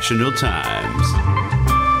Irrational Times.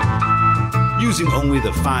 Using only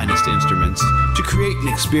the finest instruments to create an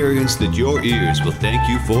experience that your ears will thank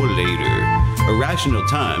you for later, Irrational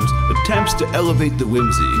Times attempts to elevate the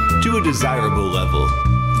whimsy to a desirable level.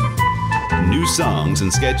 New songs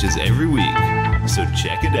and sketches every week, so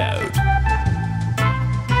check it out.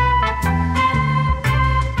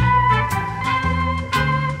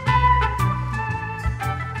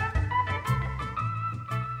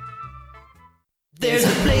 There's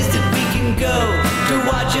a place that we can go to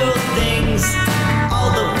watch old things.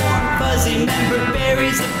 All the warm, fuzzy member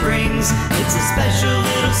berries it brings. It's a special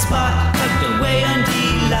little spot tucked away on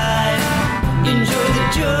D-Live. Enjoy the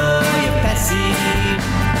joy of Pessy.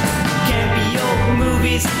 Campy old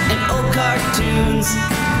movies and old cartoons.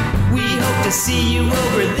 We hope to see you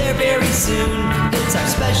over there very soon. It's our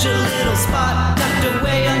special little spot tucked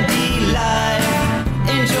away on D-Live.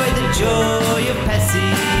 Enjoy the joy of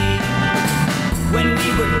Pessy. When we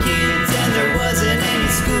were kids and there wasn't any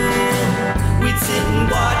school, we'd sit and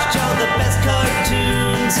watch all the best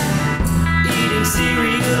cartoons, eating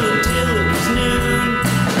cereal until it was noon.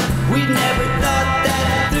 We never thought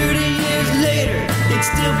that 30 years later it'd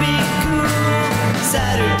still be cool.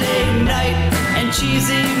 Saturday night and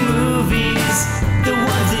cheesy movies, the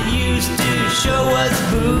ones that used to show us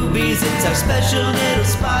boobies. It's our special little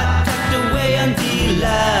spot tucked away on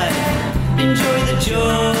D-Live. Enjoy the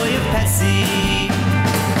joy of Pessy.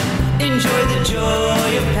 Enjoy the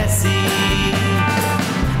joy of Pessy.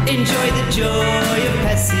 Enjoy the joy of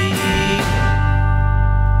Pessy.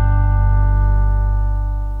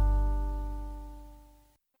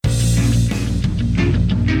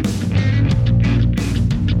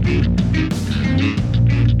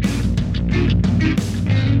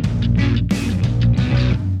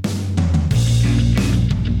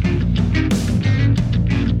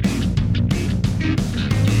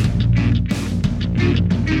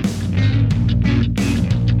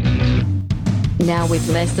 Now with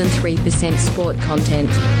less than 3% sport content.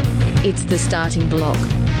 It's the starting block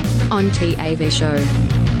on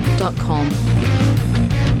TAVshow.com.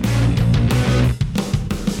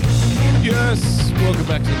 Yes, welcome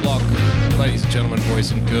back to the block, ladies and gentlemen,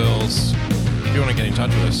 boys and girls. If you want to get in touch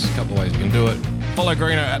with us, a couple of ways you can do it. Follow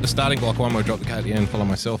Greeno at the starting block. One more drop the K at the end. Follow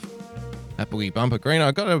myself at Boogie Bumper. Greeno,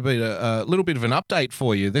 I've got a little bit of an update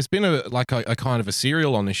for you. There's been a kind of a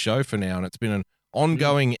serial on this show for now, and it's been an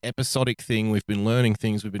ongoing episodic thing. We've been learning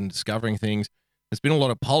things. We've been discovering things. There's been a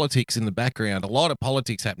lot of politics in the background, a lot of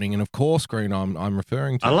politics happening, and of course, Greeno, I'm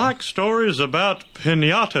referring to. I like stories about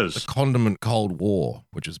pinatas. The condiment Cold War,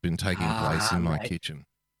 which has been taking place in my kitchen.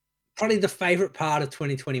 Probably the favorite part of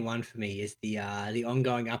 2021 for me is the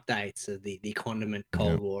ongoing updates of the condiment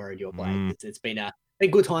Cold War at your place. It's been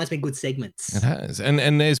good times, been good segments. It has,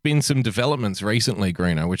 and there's been some developments recently,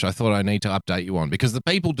 Greeno, which I thought I need to update you on because the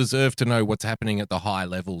people deserve to know what's happening at the high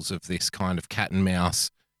levels of this kind of cat and mouse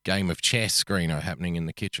game of chess, Greeno, happening in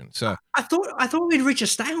the kitchen. So I thought we'd reach a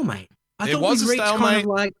stalemate. There was a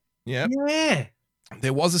stalemate. Yeah.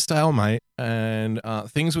 There was a stalemate, and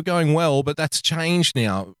things were going well, but that's changed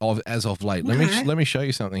now as of late. Let me show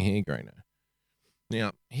you something here, Greeno.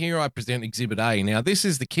 Now, here I present Exhibit A. Now, this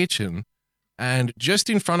is the kitchen, and just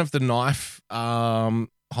in front of the knife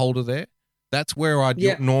holder there, that's where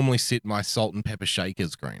I'd normally sit my salt and pepper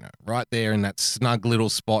shakers, Greeno, right there in that snug little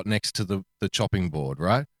spot next to the chopping board,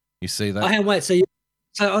 right? You see that? Wait,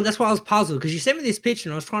 so that's why I was puzzled because you sent me this picture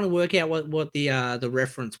and I was trying to work out what the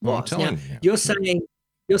reference was. Well, you're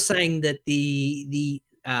saying that the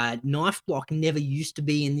knife block never used to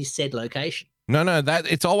be in this said location. No,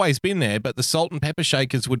 that it's always been there, but the salt and pepper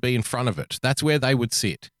shakers would be in front of it. That's where they would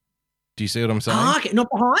sit. Do you see what I'm saying? Okay. Not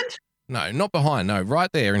behind? No, not behind. No,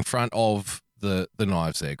 right there in front of the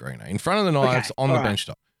knives there, Greeno. In front of the knives on the bench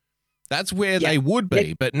top. That's where they would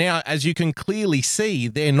be. But now, as you can clearly see,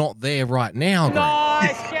 they're not there right now, Greeno.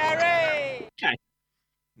 Nice, Gary! Okay.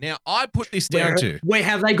 Now, I put this down to... Where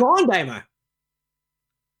have they gone, Damo?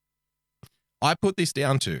 I put this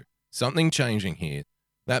down to something changing here.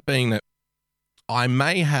 That being that I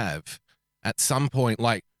may have, at some point,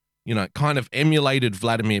 kind of emulated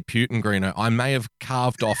Vladimir Putin, Greeno. I may have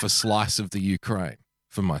carved off a slice of the Ukraine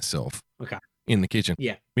for myself. Okay. In the kitchen.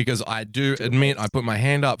 Yeah. Because I do admit I put my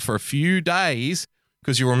hand up for a few days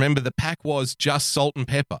because you remember the pack was just salt and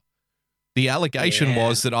pepper. The allegation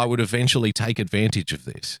was that I would eventually take advantage of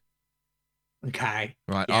this. Okay.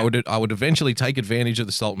 Right. Yeah. I would eventually take advantage of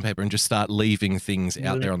the salt and pepper and just start leaving things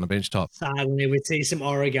out there on the bench top. Suddenly we'd see some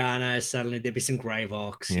oregano. Suddenly there'd be some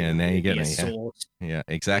Gravox. Yeah, now you get me. Sauce. Yeah,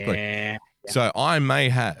 exactly. Yeah. So I may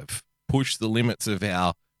have pushed the limits of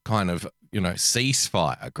our kind of,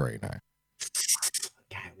 ceasefire, Greeno.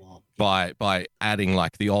 Okay, well, by adding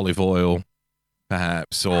like the olive oil,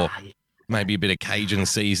 perhaps, or maybe a bit of Cajun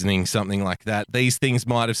seasoning, something like that. These things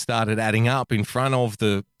might have started adding up in front of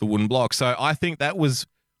the wooden block. So I think that was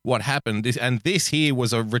what happened. This here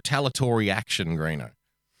was a retaliatory action, Greeno.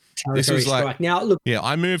 This was like, now look. Yeah,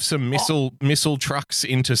 I moved some missile trucks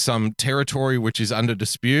into some territory which is under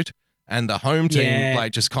dispute. And the home team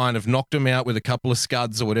just kind of knocked them out with a couple of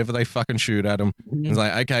scuds or whatever they fucking shoot at them. Mm-hmm. It's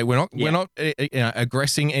like, okay, we're not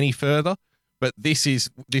aggressing any further, but this is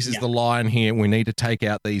the line here. We need to take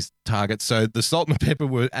out these targets. So the salt and pepper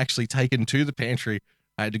were actually taken to the pantry.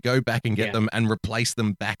 I had to go back and get them and replace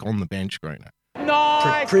them back on the bench, Greeno.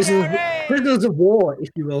 Nice, prisoners of war, if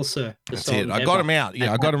you will, sir. That's it. I got them out.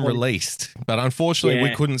 Yeah, I got them released. But unfortunately,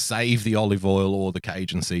 we couldn't save the olive oil or the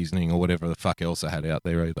Cajun seasoning or whatever the fuck else I had out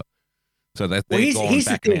there either. So they're gone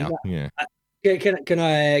back now. Can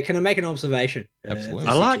I make an observation? Absolutely.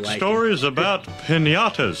 I like stories about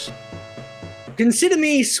pinatas. Consider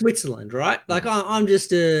me Switzerland, right? Like I'm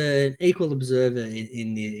just an equal observer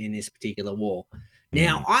in this particular war.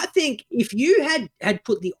 Now, I think if you had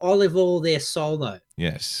put the olive oil there solo,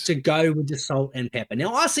 to go with the salt and pepper.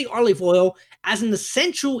 Now, I see olive oil as an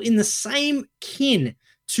essential in the same kin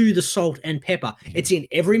to the salt and pepper. It's in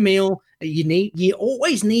every meal. You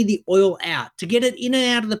always need the oil out. To get it in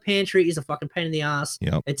and out of the pantry is a fucking pain in the ass.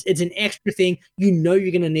 Yep. It's an extra thing. You know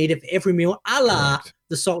you're going to need it for every meal, a la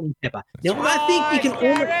the salt and pepper. Now, I think you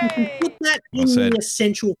can put that in the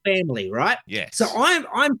essential family, right? Yes. So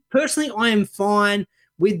I'm personally, I am fine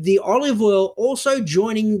with the olive oil also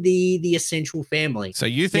joining the essential family. So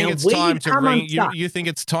you think it's time to you think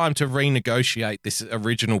it's time to renegotiate this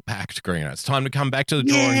original pact, Greeno? It's time to come back to the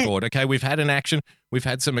drawing board. Okay, we've had an action. We've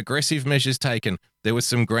had some aggressive measures taken. There was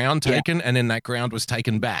some ground taken, and then that ground was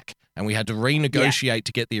taken back, and we had to renegotiate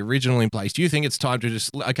to get the original in place. Do you think it's time to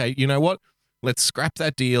just, okay, you know what? Let's scrap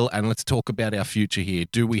that deal and let's talk about our future here.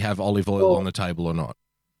 Do we have olive oil on the table or not?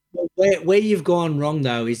 Where you've gone wrong,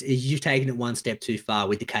 though, is you've taken it one step too far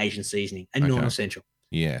with the Cajun seasoning and non-essential.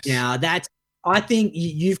 Yes. Now, I think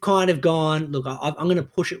you've kind of gone, look, I'm going to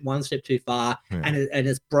push it one step too far, and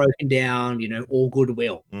it's broken down, all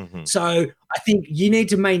goodwill. Mm-hmm. So I think you need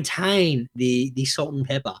to maintain the salt and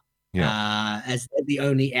pepper as the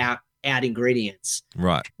only out ingredients.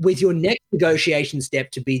 Right. With your next negotiation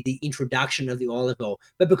step to be the introduction of the olive oil.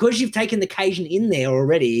 But because you've taken the Cajun in there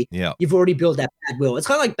already, you've already built that bad will. It's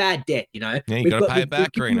kind of like bad debt, you know? Yeah, you got to pay it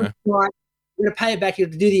back, Greeno. You're going to pay it back. You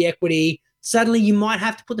have to do the equity. Suddenly you might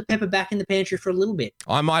have to put the pepper back in the pantry for a little bit.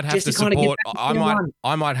 I might have to support.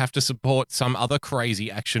 I might have to support some other crazy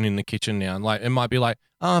action in the kitchen now. Like it might be like,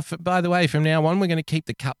 oh, by the way, from now on, we're going to keep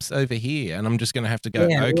the cups over here, and I'm just going to have to go.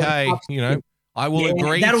 Okay, you know, I will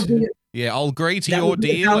agree. I'll agree to your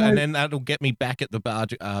deal, and then that'll get me back at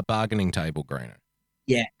the bargaining table, Greeno.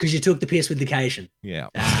 Yeah, because you took the piss with the Cajun. Yeah,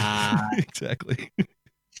 exactly.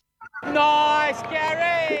 Nice,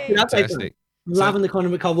 Gary. Fantastic. Loving the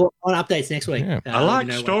Condiment Cult on updates next week. Yeah. I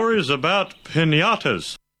like stories about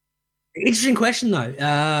pinatas. Interesting question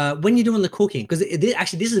though. When you're doing the cooking, because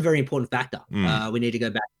this is a very important factor. We need to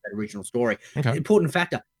go back to that original story. Okay. Important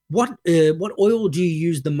factor. What oil do you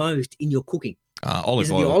use the most in your cooking? Olive oil. Is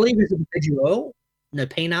it the olive? Is it the veggie oil? No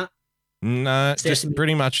peanut? No, just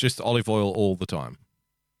pretty much just olive oil all the time.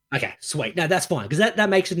 Okay, sweet. No, that's fine because that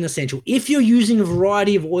makes it an essential. If you're using a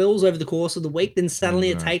variety of oils over the course of the week, then suddenly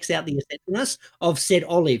it takes out the essentialness of said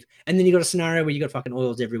olive, and then you got a scenario where you got fucking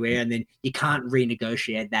oils everywhere, and then you can't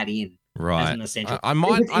renegotiate that in. Right. As an essential. I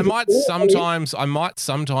might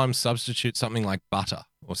sometimes substitute something like butter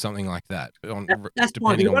or something like that. That's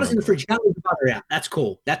fine. You got us in the fridge. You can't leave the butter out. That's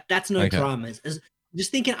cool. That's no drama.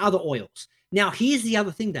 Just thinking other oils. Now, here's the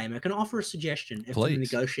other thing, Damo. Can I offer a suggestion for the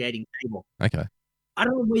negotiating table? Okay. I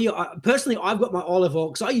don't know where you are. Personally, I've got my olive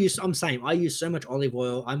oil because I use so much olive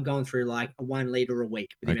oil. I'm going through like 1 liter a week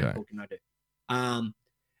with the amount of cooking I do.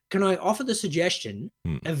 Can I offer the suggestion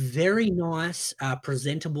a very nice,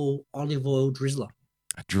 presentable olive oil drizzler?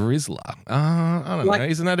 A drizzler? I don't know.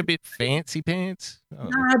 Isn't that a bit fancy pants? No,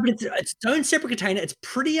 but it's its own separate container. It's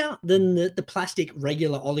prettier than the plastic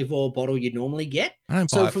regular olive oil bottle you normally get. I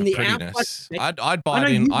don't buy it for prettiness. I'd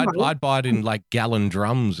buy it in like gallon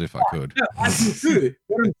drums if I could. No, I do too.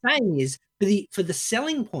 What I'm saying is for the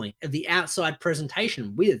selling point of the outside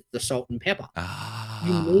presentation with the salt and pepper,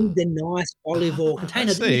 you need the nice olive oil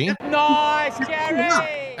container. Nice,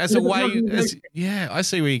 Gary. As a way, I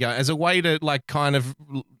see where you go. As a way to like kind of,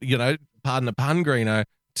 you know, pardon the pun, Greeno,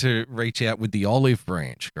 to reach out with the olive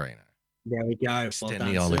branch, Greeno. There we go. Extend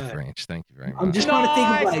the olive branch. Thank you very much. I'm just trying to think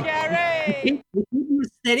of like the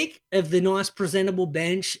aesthetic of the nice presentable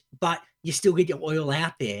bench, but you still get your oil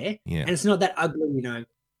out there, and it's not that ugly, you know,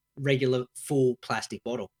 regular full plastic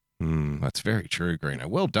bottle. That's very true, Greeno.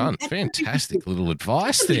 Well done. Fantastic little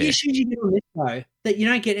advice That's there. The issues you get on this show that you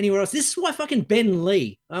don't get anywhere else. This is why fucking Ben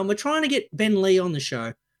Lee. We're trying to get Ben Lee on the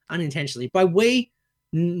show unintentionally. By we,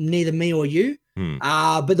 neither me or you.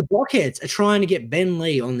 But the blockheads are trying to get Ben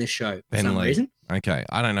Lee on this show for some reason. Okay,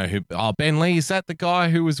 I don't know who. Oh, Ben Lee, is that the guy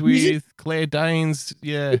who was with Claire Danes?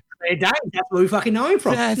 Yeah, Claire Danes. That's where we fucking know him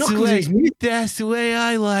from. That's the way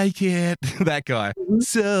I like it. That guy.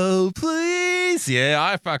 So please,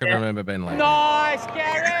 I fucking remember Ben Lee. Nice,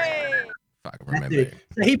 Gary. Fucking remember him.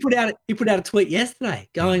 So he put out a tweet yesterday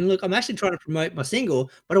going, "Look, I'm actually trying to promote my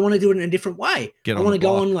single, but I want to do it in a different way. I want to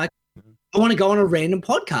go on a random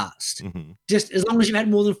podcast. Just as long as you've had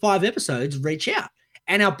more than 5 episodes, reach out."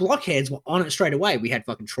 And our blockheads were on it straight away. We had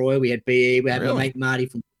fucking Troy, we had BE, we had my mate Marty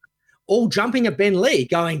from all jumping at Ben Lee,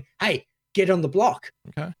 going, "Hey, get on the block."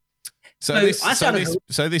 Okay. So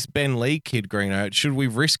this Ben Lee kid, Greeno, should we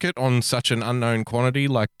risk it on such an unknown quantity?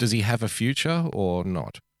 Like, does he have a future or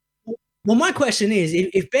not? Well, my question is,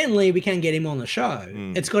 if Ben Lee, we can get him on the show,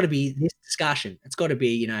 it's got to be this discussion. It's got to be,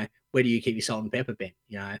 you know, where do you keep your salt and pepper, Ben?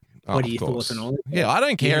 You know, what are your thoughts on all this? Yeah, I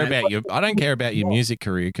don't care about your. I don't care about your music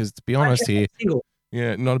career because, to be honest here,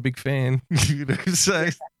 not a big fan. So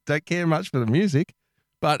don't care much for the music.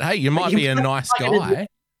 But hey, you might be a nice guy.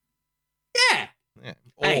 Yeah.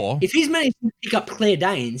 Or if he's managed to pick up Claire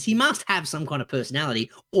Danes, he must have some kind of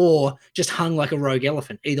personality, or just hung like a rogue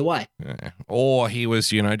elephant. Either way. Yeah. Or he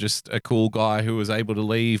was, you know, just a cool guy who was able to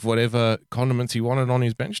leave whatever condiments he wanted on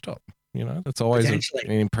his benchtop. You know, that's always an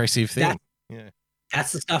impressive thing.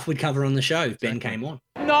 That's the stuff we'd cover on the show if Ben came on.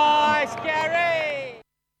 Nice, Gary.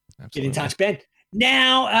 Get in touch, Ben.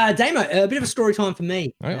 Now, Damo, a bit of a story time for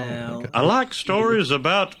me. I like stories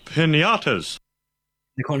about pinatas.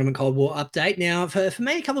 The Condiment Cold War update. Now, for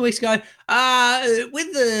me, a couple of weeks ago,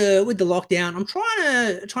 with the lockdown, I'm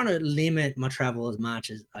trying to limit my travel as much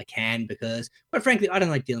as I can because, quite frankly, I don't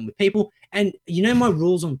like dealing with people. And you know my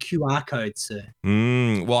rules on QR codes, sir.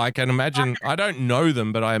 Well, I can imagine. I don't know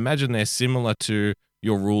them, but I imagine they're similar to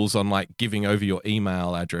your rules on like giving over your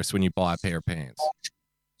email address when you buy a pair of pants.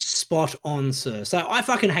 Spot on, sir. So I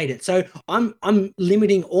fucking hate it. So I'm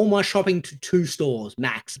limiting all my shopping to 2 stores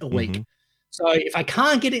max a week. Mhm. So if I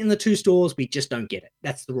can't get it in the 2 stores, we just don't get it.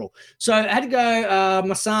 That's the rule. So I had to go.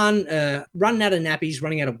 My son running out of nappies,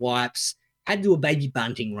 running out of wipes. Had to do a baby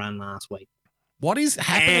bunting run last week. What is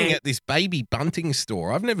happening And- at this baby bunting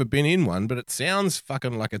store? I've never been in one, but it sounds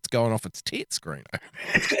fucking like it's going off its tits, Greeno.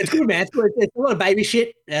 It's good, man. It's good. It's a lot of baby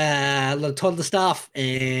shit, a lot of toddler stuff,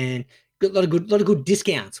 and a lot of good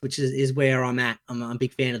discounts, which is where I'm at. I'm a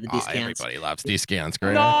big fan of the Oh, discounts. everybody loves discounts,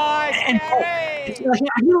 Greeno. Nice, And Gary.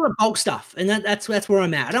 I do a lot of bulk stuff, and that's where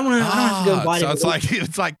I'm at. I don't want to have to go and buy so it.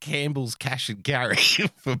 it's like Campbell's Cash and Gary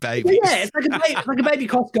for babies. Yeah, it's like a baby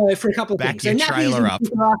Costco for a couple of Back things. your nappies trailer and up.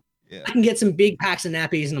 stuff, Yeah. I can get some big packs of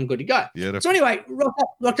nappies, and I'm good to go. Beautiful. So anyway,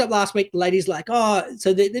 rocked up last week. The lady's like, oh,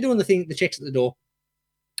 so they're doing the checks at the door.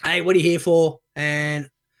 Hey, what are you here for? And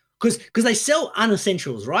because they sell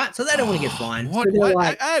unessentials, right? So they don't want to get fined. What? So they're What?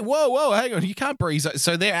 like, Hey, whoa, hang on. You can't breeze.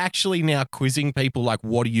 So they're actually now quizzing people like,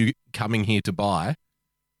 what are you coming here to buy?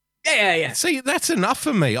 yeah. See, that's enough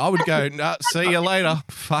for me. I would go, nah, see you later.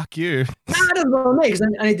 Fuck you. No, it doesn't bother me because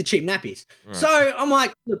I need the cheap nappies. Right. So I'm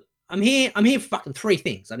like, look, I'm here for fucking 3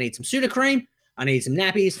 things. I need some Sudocreme, I need some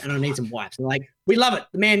nappies, and I need some wipes. And like, we love it.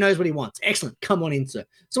 The man knows what he wants. Excellent. Come on in, sir.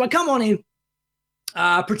 So I come on in,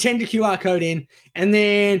 pretend to QR code in, and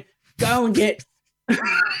then go and get.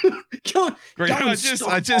 Greeno,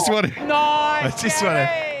 I just want to. Nice,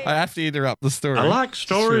 I have to interrupt the story. I like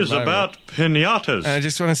stories Sure, about pinatas. And I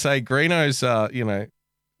just want to say, Greeno's,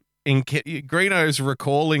 Greeno's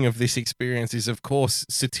recalling of this experience is, of course,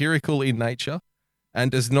 satirical in nature and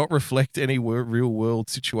does not reflect any real world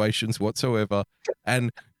situations whatsoever.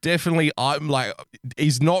 And definitely,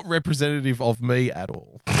 is not representative of me at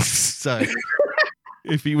all. So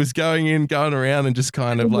if he was going around and just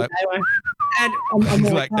kind of like, And I'm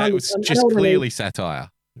like that was just clearly satire.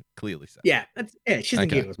 Clearly satire. Yeah, she's the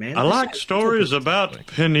giggles, man. I like stories about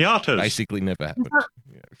pinatas. Basically never happened.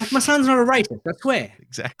 Yeah, Like, my son's not a racist, I swear.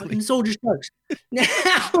 exactly. It's all just jokes.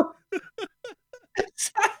 Now,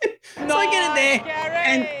 so I get in there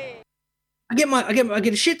and I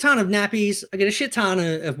get a shit ton of nappies. I get a shit ton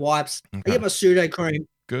of wipes. I Okay. get my Sudocreme.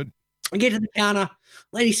 Good. I get to the counter.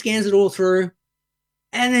 Lady scans it all through,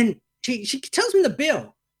 and then she tells me the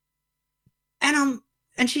bill, and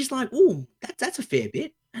she's like, "Oh, that's a fair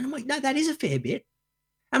bit." And I'm like, "No, that is a fair bit.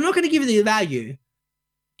 I'm not going to give you the value."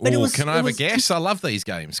 But Ooh, can I have a guess? I love these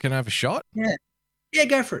games. Can I have a shot? Yeah,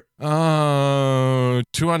 go for it.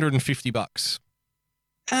 $250.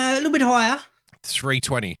 A little bit higher,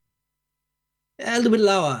 $320. a little bit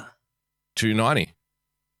lower. $290.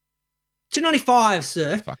 $2.95,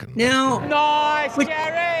 sir. Fucking Now, Nice, Which-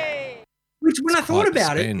 Gary. which when I It's thought quite the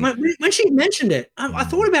about it, spend. when she mentioned it, I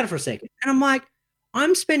thought about it for a second, and I'm like,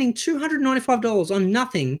 I'm spending $295 on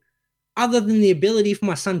nothing other than the ability for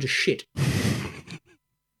my son to shit.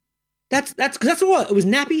 That's because that's all. It was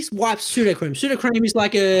nappies, wipes, Sudocreme. Sudocreme is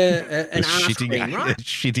like an arse cream, right?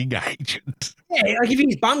 shitting agent. Yeah, like if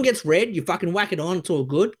his bum gets red, you fucking whack it on. It's all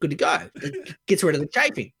good to go. It gets rid of the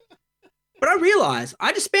chafing. But I realized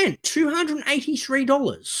I just spent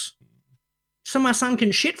 $283 so my son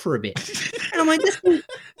can shit for a bit. And I'm like, this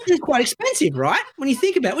is quite expensive, right? When you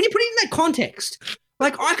think about it, when you put it in that context,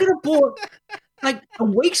 like I could have bought like a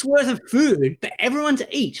week's worth of food for everyone to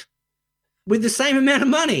eat with the same amount of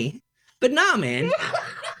money. But nah, man.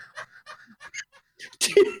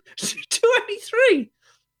 283.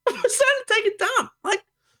 I'm starting to take a dump. Like,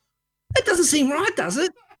 that doesn't seem right, does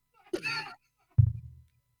it?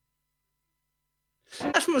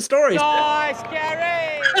 That's from a story. Nice,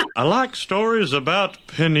 Gary. I like stories about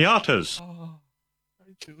pinatas. Oh,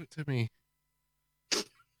 don't do it to me.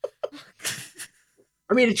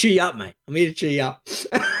 I'm here to cheer you up, mate. I'm here to cheer you up.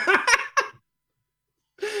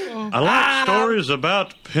 I like stories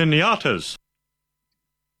about pinatas.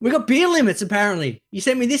 We got beer limits, apparently. You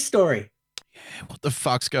sent me this story. What the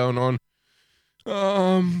fuck's going on?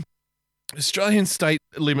 Australian state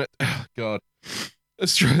limit. Oh, God.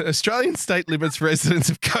 Australian state limits residents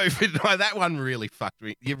of COVID. No, that one really fucked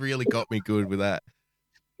me. You really got me good with that.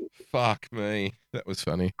 Fuck me. That was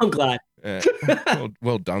funny. I'm glad. Yeah.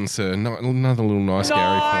 Well done, sir. Another little nice Gary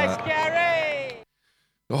for Nice, that. Gary.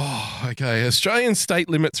 Oh, okay. Australian state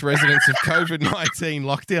limits residents of COVID-19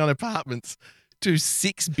 lockdown apartments to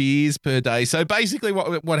 6 beers per day. So basically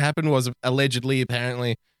what happened was allegedly,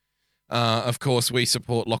 apparently, of course, we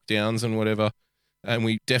support lockdowns and whatever. And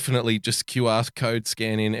we definitely just QR code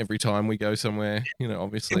scan in every time we go somewhere,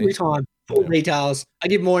 obviously. Every time. Full details. I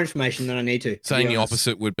give more information than I need to. Saying be the honest.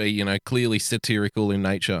 opposite would be, clearly satirical in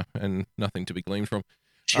nature and nothing to be gleaned from.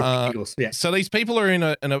 Yeah. So these people are in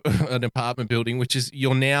an apartment building, which is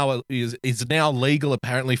now legal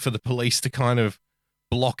apparently for the police to kind of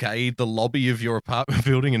blockade the lobby of your apartment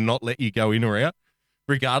building and not let you go in or out,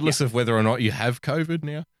 regardless of whether or not you have COVID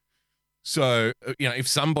now. So, if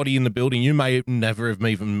somebody in the building, you may never have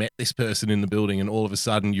even met this person in the building, and all of a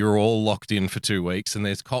sudden you're all locked in for 2 weeks and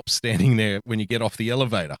there's cops standing there when you get off the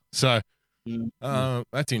elevator. So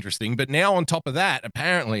that's interesting. But now on top of that,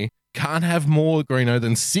 apparently can't have more, Greeno,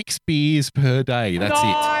 than 6 beers per day. That's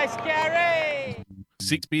Nice, Gary!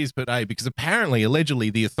 6 beers per day, because apparently,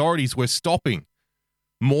 allegedly, the authorities were stopping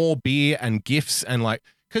more beer and gifts and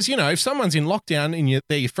because, if someone's in lockdown and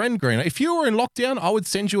they're your friend, Greeno, if you were in lockdown, I would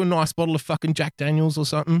send you a nice bottle of fucking Jack Daniels or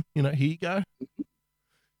something. Here you go.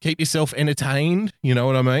 Keep yourself entertained. You know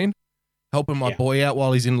what I mean? Helping my boy out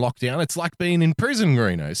while he's in lockdown. It's like being in prison,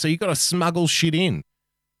 Greeno. So you got to smuggle shit in,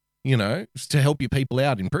 to help your people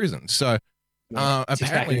out in prison. So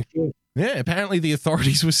apparently the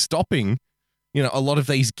authorities were stopping, a lot of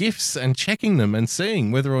these gifts and checking them and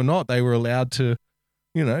seeing whether or not they were allowed to,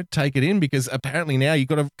 take it in, because apparently now you've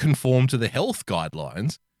got to conform to the health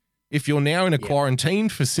guidelines. If you're now in a quarantine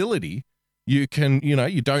facility, you can,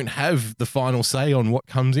 you don't have the final say on what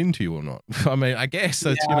comes into you or not. I mean, I guess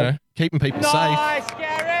that's, keeping people Nice, safe.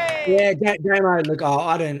 Gary! Yeah, Damo, look,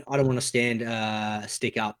 I don't want to stand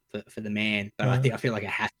stick up for the man, but I feel like I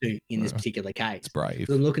have to in this particular case. It's brave.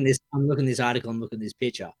 So I'm looking at this article, I'm looking at this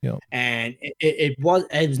picture, and it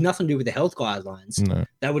was nothing to do with the health guidelines. No.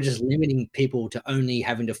 They were just limiting people to only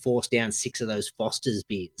having to force down 6 of those Foster's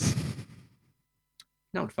beers.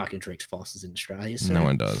 No one fucking drinks Foster's in Australia. So. No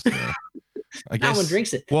one does. Yeah. I guess, no one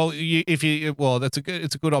drinks it. Well, it's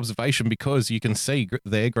a good observation, because you can see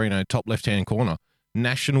there, Greeno, top left-hand corner,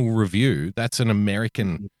 National Review. That's an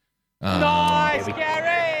American. Nice,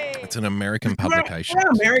 Gary! It's an American publication. For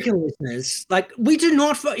our American listeners, we do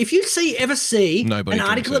not. If you ever see Nobody an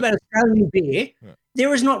article drinks about Australian beer,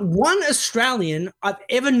 there is not one Australian I've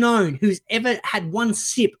ever known who's ever had one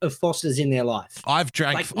sip of Foster's in their life. I've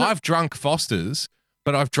drunk Foster's.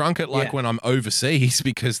 But I've drunk it when I'm overseas,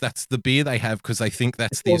 because that's the beer they have, because they think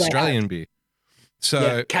that's the Australian beer.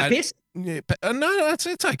 So cat piss? No,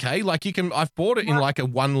 it's okay. I've bought it in a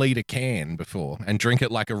 1 liter can before and drink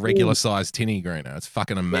it like a regular sized tinny, Greeno. It's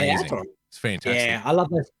fucking amazing. Yeah, it's fantastic. Yeah, I love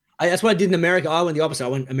that. That's what I did in America. I went the opposite. I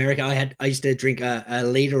went America. I used to drink a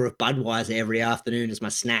liter of Budweiser every afternoon as my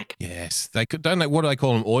snack. Yes, what do they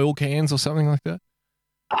call them? Oil cans or something like that?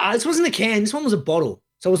 This wasn't a can. This one was a bottle.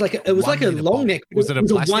 So it was like a long neck. Was it a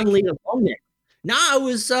 1 liter long neck? No, it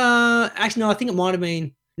was actually no. I think it might have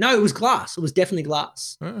been no. It was glass. It was definitely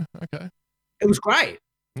glass. Oh, okay. It was great,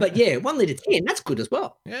 but 1 liter tin. That's good as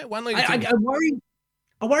well. Yeah, 1 liter.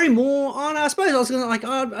 I worry more on. I suppose I was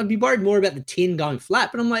gonna I'd be worried more about the tin going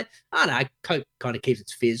flat, but I'm like, no, Coke kind of keeps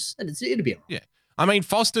its fizz, and it'll be all right. Yeah. I mean,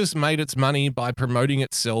 Foster's made its money by promoting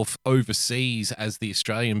itself overseas as the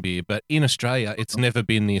Australian beer, but in Australia, it's never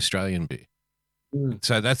been the Australian beer.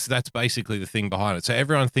 So that's basically the thing behind it. So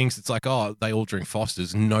everyone thinks it's like, oh, they all drink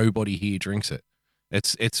Foster's. Nobody here drinks it.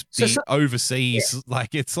 It's overseas. Yeah.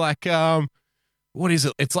 It's like what is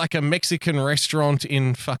it? It's like a Mexican restaurant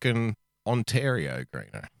in fucking Ontario,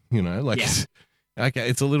 Greeno.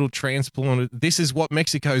 It's a little transplanted. This is what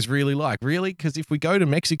Mexico's really like. Really? Because if we go to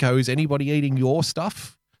Mexico, is anybody eating your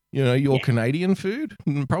stuff? Your Canadian food?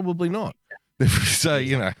 Probably not. So,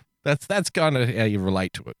 that's kind of how you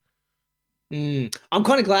relate to it. I'm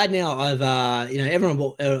kind of glad now. I've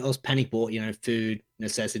everyone else panic bought food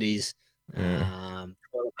necessities, toilet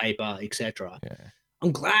paper, etc. Yeah.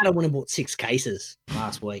 I'm glad I went and bought 6 cases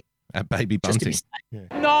last week at Baby Bunting.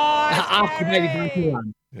 Nice, after Baby Bunting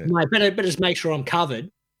one, better just make sure I'm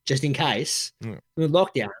covered just in case with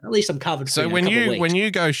lockdown. At least I'm covered. So when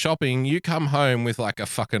you go shopping, you come home with a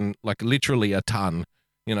fucking literally a ton.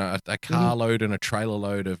 A carload and a trailer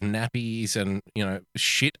load of nappies and,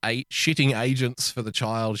 shitting agents for the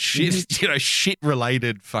child, shit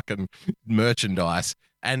related fucking merchandise.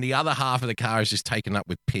 And the other half of the car is just taken up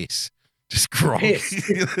with piss. Just grog. Just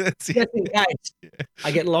in case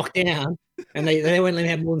I get locked down and they won't let me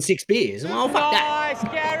have more than 6 beers. Well, fuck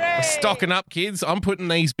that. Gary! Stocking up, kids. I'm putting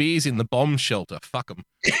these beers in the bomb shelter. Fuck them.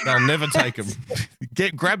 They'll never take them.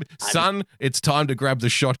 Son, it's time to grab the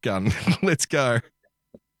shotgun. Let's go.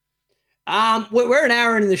 We're an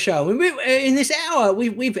hour into the show. In this hour,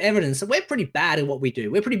 we've evidenced that we're pretty bad at what we do.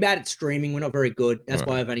 We're pretty bad at streaming. We're not very good. That's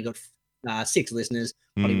why I've only got 6 listeners.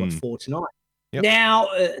 Only got 4 tonight. Yep. Now,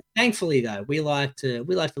 thankfully, though, we like to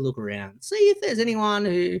look around, see if there's anyone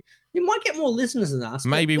who might get more listeners than us.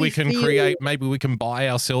 Maybe we can buy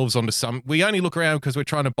ourselves onto some. We only look around because we're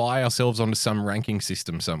trying to buy ourselves onto some ranking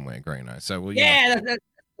system somewhere, Greeno. So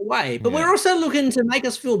away. But Yeah. we're also looking to make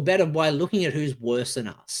us feel better by looking at who's worse than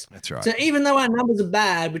us. That's right. So even though our numbers are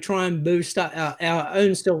bad, we try and boost up our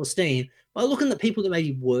own self-esteem by looking at people that may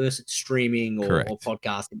be worse at streaming or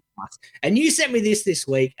podcasting than us. And you sent me this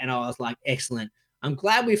week, and I was like, excellent. I'm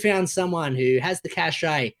glad we found someone who has the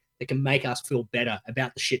cachet that can make us feel better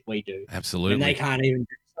about the shit we do. Absolutely. And they can't even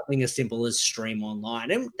do something as simple as stream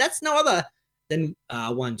online. And that's no other than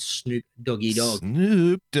one Snoop Doggy Dogg.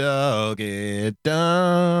 Snoop Doggy Dogg.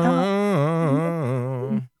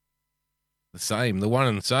 The same, the one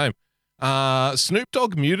and the same. Snoop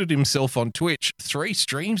Dogg muted himself on Twitch 3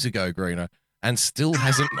 streams ago, Greeno, and still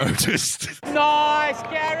hasn't noticed. Nice,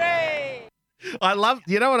 Gary! I love,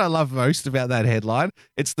 you know what I love most about that headline?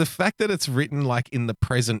 It's the fact that it's written like in the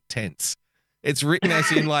present tense. It's written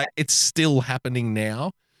as in like it's still happening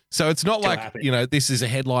now. So it's not like, you know, this is a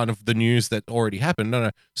headline of the news that already happened.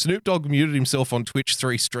 No. Snoop Dogg muted himself on Twitch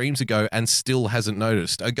 3 streams ago and still hasn't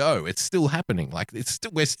noticed. It's still happening. Like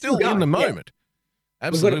we're still in the moment.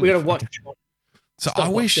 Absolutely. We got to watch. So I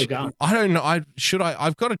wish, I don't know.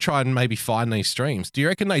 I've got to try and maybe find these streams. Do you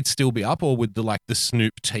reckon they'd still be up, or would the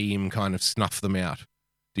Snoop team kind of snuff them out?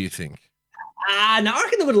 Do you think? No, I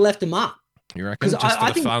reckon they would have left them up. You reckon? Just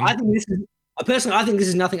I think this is, personally, I think this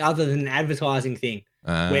is nothing other than an advertising thing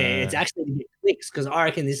where it's actually to get clicks, because I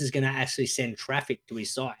reckon this is going to actually send traffic to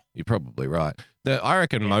his site. You're probably right. I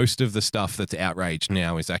reckon most of the stuff that's outraged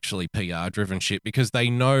now is actually PR-driven shit, because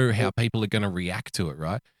they know how people are going to react to it,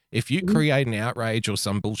 right? If you create an outrage or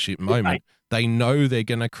some bullshit moment, they know they're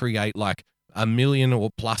going to create like 1 million or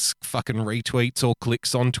plus fucking retweets or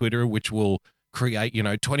clicks on Twitter, which will create,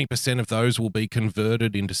 20% of those will be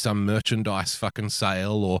converted into some merchandise fucking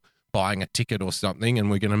sale or buying a ticket or something,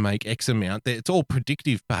 and we're going to make X amount. It's all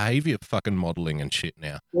predictive behavior fucking modeling and shit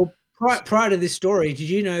now. Well, prior to this story, did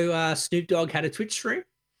you know Snoop Dogg had a Twitch stream?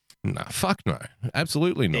 No, fuck no.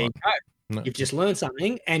 Absolutely not. There you go. No. You've just learned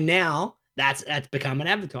something, and now that's become an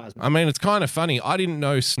advertisement. I mean, it's kind of funny. I didn't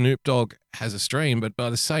know Snoop Dogg has a stream, but by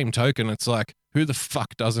the same token, it's like, who the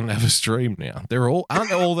fuck doesn't have a stream now? Aren't there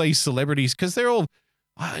all these celebrities? Because they're all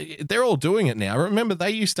doing it now. Remember, they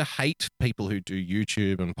used to hate people who do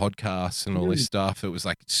YouTube and podcasts and all this stuff. It was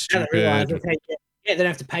like stupid. They don't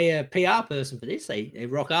have to pay a PR person for this. They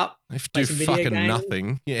rock up. They do fucking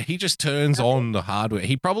nothing. Yeah, he just turns on the hardware.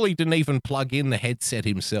 He probably didn't even plug in the headset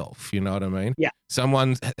himself. You know what I mean? Yeah.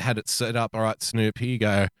 Someone had it set up. All right, Snoop, here you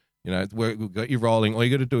go. We've got you rolling. All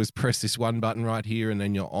you got to do is press this one button right here, and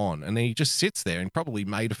then you're on. And then he just sits there and probably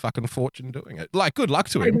made a fucking fortune doing it. Like, good luck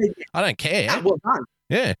to him. I don't care. Well done.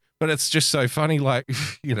 Yeah, but it's just so funny. Like,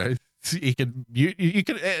 you can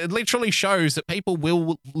it literally shows that people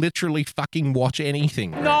will literally fucking watch anything.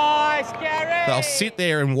 Nice, Gary! They'll sit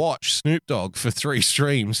there and watch Snoop Dogg for 3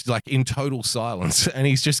 streams, like in total silence, and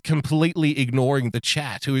he's just completely ignoring the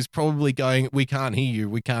chat, who is probably going, "We can't hear you.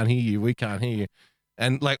 We can't hear you. We can't hear you,"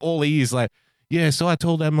 and like all he is like, "Yeah, so I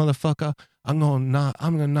told that motherfucker I'm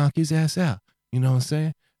gonna knock his ass out." You know what I'm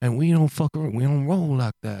saying? And we don't fuck around. We don't roll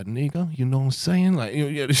like that, nigga. You know what I'm saying? Like,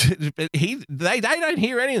 they don't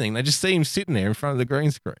hear anything. They just see him sitting there in front of the green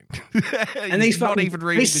screen. And these not even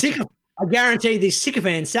reading. I guarantee these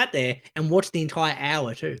sycophants sat there and watched the entire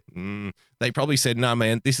hour too. They probably said, "No,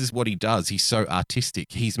 man, this is what he does. He's so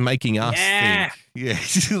artistic. He's making us think." Yeah,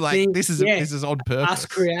 like this is on purpose. Us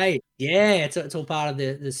create. Yeah, it's all part of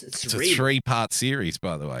this. It's a 3-part series,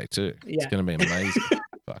 by the way, too. Yeah. It's going to be amazing.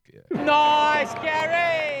 Fuck yeah. Nice,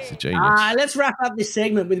 Gary! It's a genius. Let's wrap up this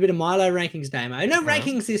segment with a bit of Milo rankings, Damo. No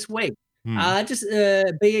rankings this week. Just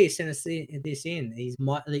BE sent us this in. He's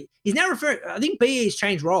now referring. I think BE's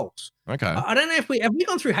changed roles. Okay. I don't know if have we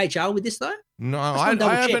gone through HR with this though? No, I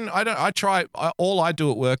haven't. I try. All I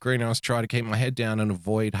do at work, Green, is try to keep my head down and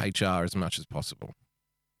avoid HR as much as possible.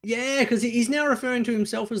 Yeah, because he's now referring to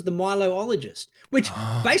himself as the Miloologist, which,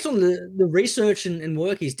 based on the research and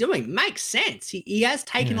work he's doing, makes sense. He has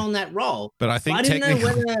taken on that role. But I think I didn't know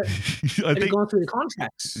whether it had gone through the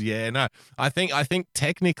contracts. Yeah, no. I think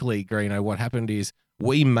technically, Greeno, what happened is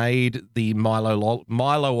we made the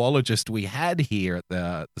Miloologist we had here at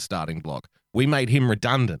the starting block. We made him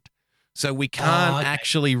redundant. So we can't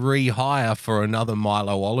actually rehire for another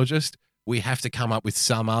Miloologist. We have to come up with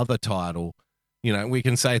some other title. We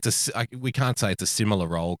can say we can't say it's a similar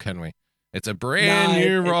role, can we? It's a brand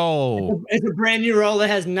new role. It's a brand new role that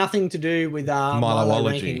has nothing to do with Milology. Milo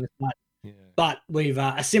rankings, but But we've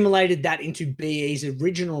assimilated that into BE's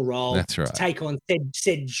original role. That's right. To take on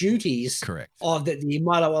said duties. Correct. Of that the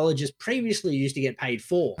Miloologists previously used to get paid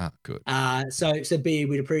for. Ah, good. So BE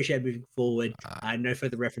would appreciate moving forward. No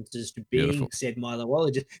further references to being Beautiful. said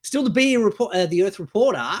Miloologist. Still the BE report, the Earth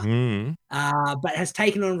Reporter, but has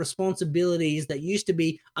taken on responsibilities that used to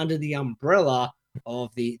be under the umbrella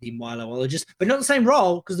of the Miloologist, but not the same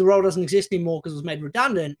role because the role doesn't exist anymore because it was made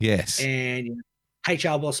redundant. Yes. And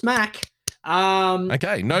HR boss Mac.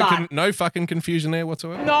 Okay. No fucking confusion there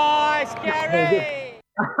whatsoever. Nice, Gary.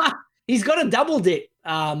 He's got a double dip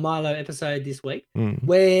Milo episode this week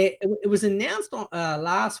where it was announced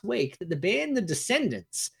last week that the band The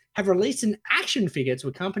Descendants have released an action figure to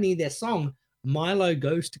accompany their song Milo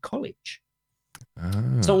Goes to College.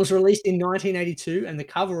 The song was released in 1982, and the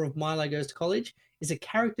cover of Milo Goes to College is a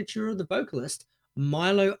caricature of the vocalist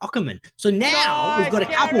Milo Ockerman. So now we've got a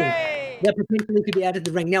couple that potentially could be added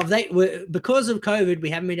to the ring. Now, because of COVID,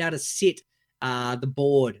 we haven't been able to sit the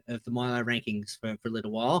board of the Milo rankings for a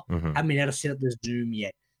little while. Haven't been able to set up this Zoom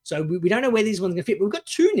yet. So we don't know where these ones are going to fit. We've got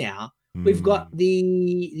two now. We've got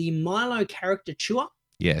the Milo caricature.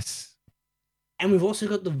 Yes. And we've also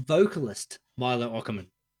got the vocalist Milo Ockerman.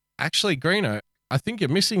 Actually, Greeno, I think you're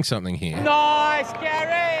missing something here. Nice,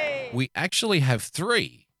 Gary. We actually have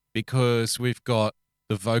three because we've got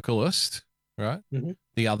the vocalist, right?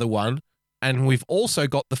 The other one, and we've also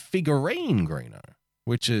got the figurine, Greeno,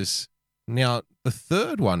 which is now the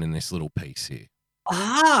third one in this little piece here.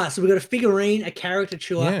 So we've got a figurine, a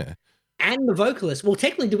caricature, and the vocalist. Well,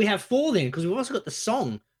 technically, do we have four then? Because we've also got the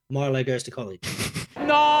song Milo Goes to College.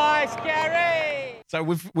 Nice, Gary. So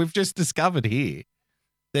we've just discovered here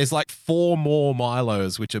there's like four more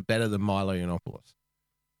Milos which are better than Milo Yiannopoulos.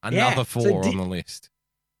 Another four on the list.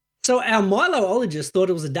 So our Miloologist thought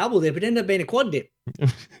it was a double dip, but it ended up being a quad dip.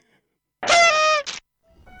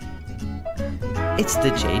 It's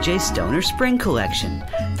the JJ Stoner Spring Collection,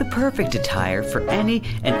 the perfect attire for any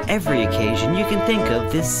and every occasion you can think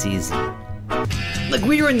of this season. Like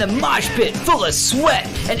we were in the mosh pit full of sweat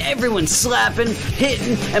and everyone's slapping,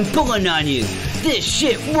 hitting, and pulling on you. This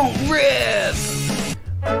shit won't rip!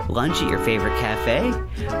 Lunch at your favorite cafe?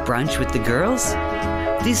 Brunch with the girls?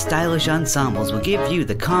 These stylish ensembles will give you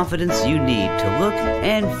the confidence you need to look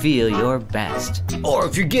and feel your best. Or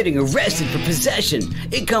if you're getting arrested for possession,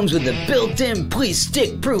 it comes with a built-in police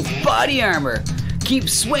stick-proof body armor. Keep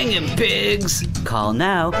swinging, pigs! Call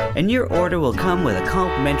now, and your order will come with a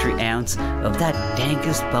complimentary ounce of that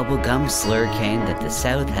dankest bubblegum slurricane that the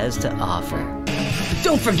South has to offer.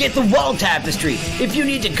 Don't forget the wall tapestry! If you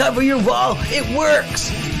need to cover your wall, it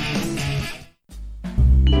works!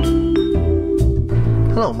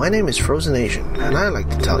 Hello, my name is Frozen Asian, and I'd like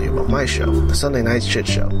to tell you about my show, The Sunday Night Shit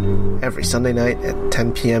Show, every Sunday night at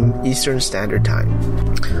 10 p.m. Eastern Standard Time.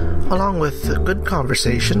 Along with good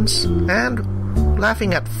conversations and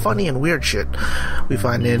laughing at funny and weird shit we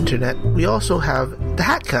find on the internet, we also have the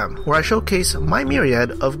Hat Cam, where I showcase my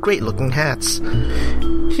myriad of great-looking hats.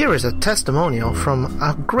 Here is a testimonial from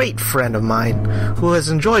a great friend of mine who has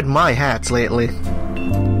enjoyed my hats lately.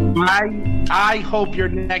 I hope your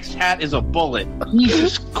next hat is a bullet.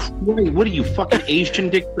 Jesus Christ, what are you, fucking Asian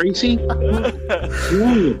Dick Tracy? What's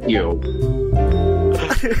wrong with you?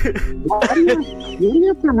 Why do you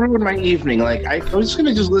have to ruin my evening? Like I was just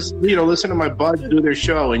gonna listen to my buds do their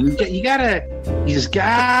show, and you just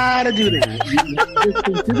gotta do that. You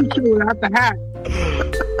do the show without the hat.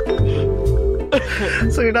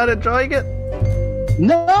 So you're not enjoying it?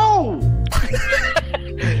 No.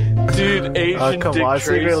 Dude, Asian come Dick on,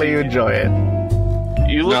 Tracy. secretly you enjoy it.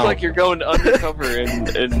 You look like you're going undercover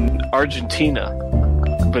in Argentina,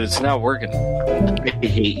 but it's not working. I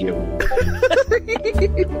hate you.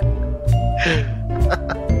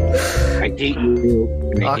 I hate you.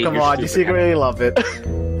 Come on, you secretly love it.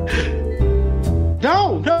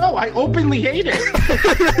 No, I openly hate it.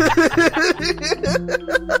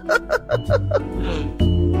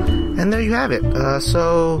 And there you have it.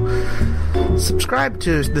 So subscribe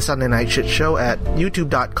to the Sunday Night Shit Show at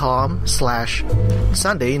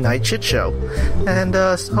youtube.com/Sunday Night Shit Show. And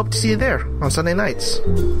hope to see you there on Sunday nights.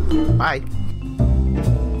 Bye.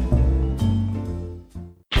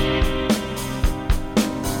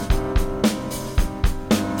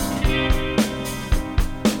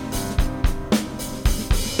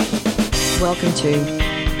 Welcome to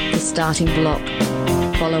The Starting Block.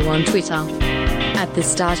 Follow on Twitter at The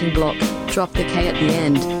Starting Block. Drop the K at the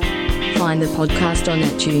end. Find the podcast on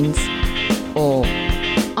iTunes or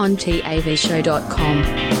on tavshow.com.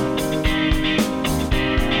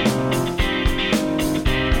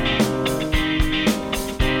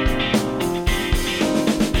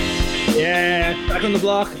 Yeah, Back on the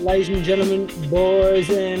block, ladies and gentlemen, boys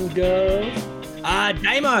and girls.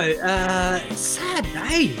 Damo, sad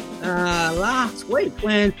day last week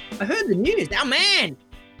when I heard the news. Our man,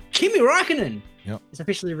 Kimi Räikkönen, is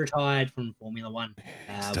officially retired from Formula One.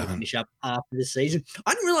 We'll finish up after this season.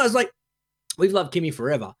 I didn't realize, like, we've loved Kimi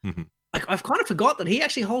forever. Mm-hmm. Like, I've kind of forgot that he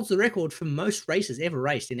actually holds the record for most races ever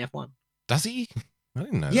raced in F1. Does he? I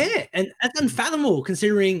didn't know. Yeah, and that's unfathomable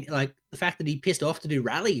considering, like, the fact that he pissed off to do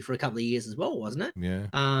rally for a couple of years as well, wasn't it? Yeah.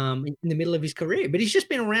 In the middle of his career, but he's just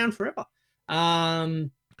been around forever.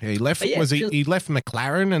 He left. Yeah, he left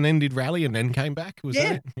McLaren and then did rally and then came back? Was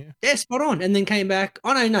that it? Yeah, spot on. And then came back.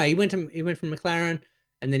 Oh no, he went from McLaren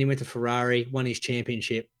and then he went to Ferrari, won his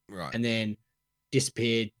championship, right, and then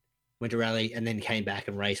disappeared, went to rally, and then came back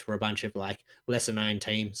and raced for a bunch of like lesser known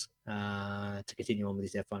teams to continue on with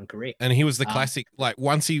his F1 career. And he was the classic, like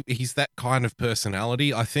once he's that kind of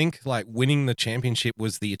personality. I think like winning the championship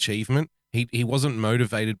was the achievement. He wasn't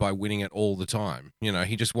motivated by winning it all the time. You know,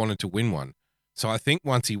 he just wanted to win one. So I think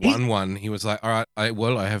once he won one, he was like, all right, I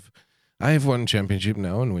have one championship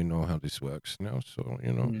now, and we know how this works now. So,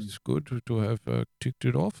 you know, it's good to have ticked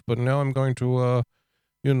it off. But now I'm going to,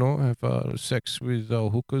 have sex with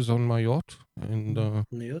hookers on my yacht and,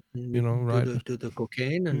 you know, right. Do the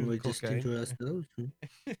cocaine, and we just enjoy ourselves. And,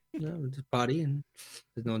 we just party, and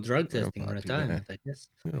there's no drug testing at a time, I guess.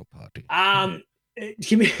 Party. I've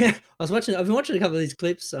been watching a couple of these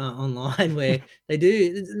clips online where they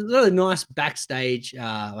do a lot of nice backstage,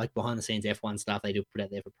 like behind the scenes F1 stuff they do put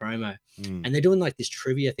out there for promo. And they're doing like this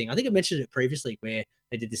trivia thing. I think I mentioned it previously where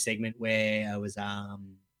they did this segment where it was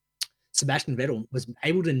Sebastian Vettel was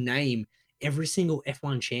able to name every single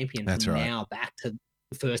F1 champion from now back to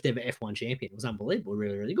the first ever F1 champion. It was unbelievable,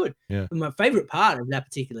 really, really good. Yeah. But my favorite part of that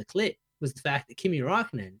particular clip was the fact that Kimi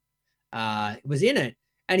Räikkönen was in it.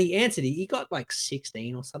 And he answered, he got like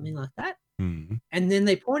 16 or something like that. Mm-hmm. And then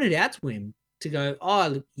they pointed out to him to go, oh,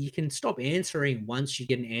 look, you can stop answering once you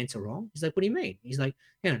get an answer wrong. He's like, what do you mean? He's like,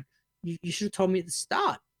 you should have told me at the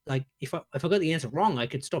start. Like, if I got the answer wrong, I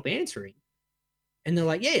could stop answering. And they're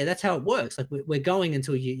like, yeah, that's how it works. Like, we're going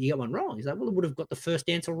until you get one wrong. He's like, well, I would have got the first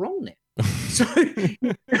answer wrong then.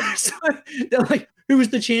 so they're like, who was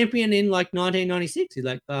the champion in like 1996? He's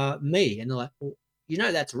like, me. And they're like, well, you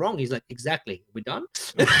know that's wrong. He's like, exactly. We're done.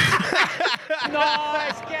 Nice,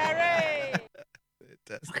 Gary.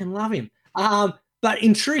 Fucking love him. But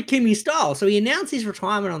in true Kimi style, so he announced his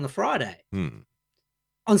retirement on the Friday.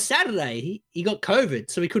 On Saturday, he got COVID,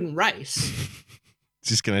 so he couldn't race.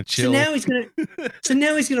 Just gonna chill. So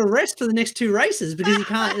now he's gonna rest for the next two races because he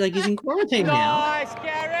can't. Like he's in quarantine now. Nice,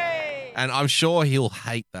 Gary. And I'm sure he'll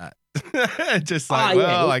hate that. Just like,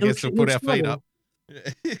 I guess we'll put our feet up.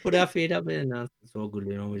 Put our feet up and it's all good.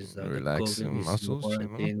 We always relax the muscles.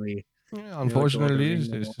 Unfortunately,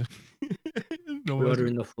 unfortunately, we order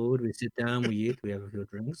in the food. We sit down, we eat, we have a few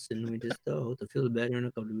drinks, and we just hope to feel better in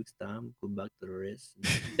a couple of weeks' time. Go back to the race.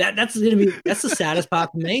 That's the saddest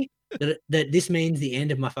part for me. That this means the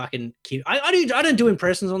end of my fucking Kimi. I don't do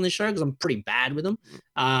impressions on this show because I'm pretty bad with them.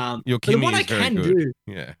 Your Kimi what is I can very good.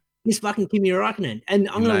 do, is fucking Kimi Räikkönen, and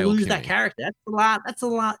I'm going to lose that character. That's a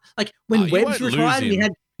lot. Like when Webb's retired,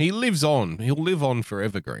 he lives on. He'll live on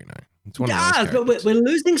forever, Greeno. It's one of those but we're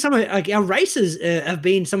losing some of like our races have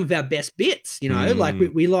been some of our best bits. You know, like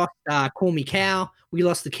we lost Call Me Cow, we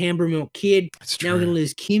lost the Canberra Milk Kid. Now we're going to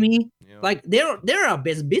lose Kimi. Like they're our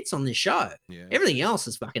best bits on this show. Everything else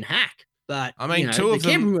is fucking hack. But I mean, two of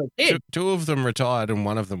them retired and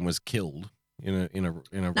one of them was killed in a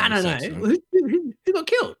No. Who got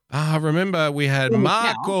killed? Remember we had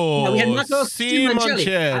Marco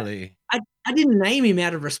Simoncelli. I didn't name him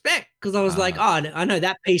out of respect because I was like, I know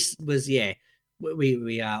that piece was we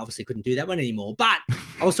obviously couldn't do that one anymore. But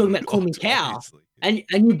I was talking about Call Me Cow, and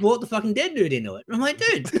you brought the fucking dead dude into it. And I'm like,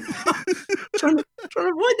 dude, trying to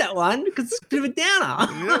avoid that one because it's a bit of a downer.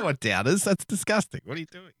 You know what downers? That's disgusting. What are you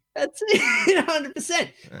doing? That's 100%.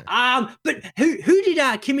 But who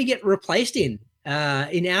did Kimi get replaced in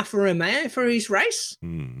Alfa Romeo for his race?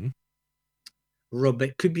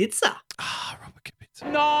 Robert Kubica. Robert Kubica.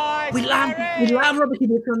 Nice. We love Robert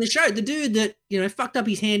Kubica on the show. The dude that fucked up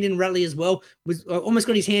his hand in rally as well, was almost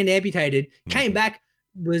got his hand amputated. Came back,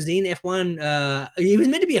 was in F1. He was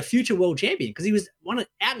meant to be a future world champion because he was out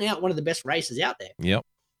and out one of the best racers out there. Yep.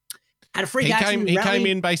 Had a freak accident. He came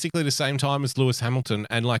in basically the same time as Lewis Hamilton,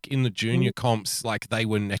 and like in the junior comps, like they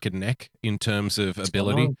were neck and neck in terms of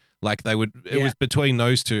ability. Like they would, it was between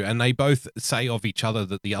those two, and they both say of each other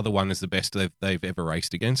that the other one is the best they've ever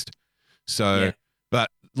raced against. So,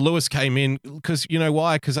 but Lewis came in because you know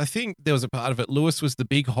why? Because I think there was a part of it. Lewis was the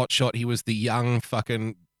big hot shot. He was the young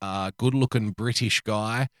fucking good looking British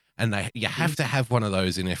guy. and you have to have one of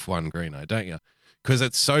those in F1, Greeno, don't you? Because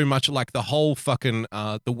it's so much like the whole fucking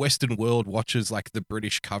the Western world watches like the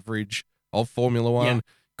British coverage of Formula One. Yeah.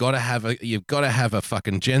 You've got to have a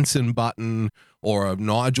fucking Jensen Button or a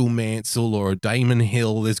Nigel Mansell or a Damon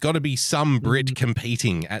Hill. There's got to be some Brit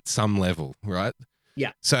competing at some level, right?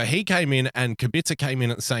 Yeah. So he came in and Kubica came in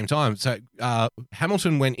at the same time. So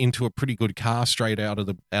Hamilton went into a pretty good car straight out of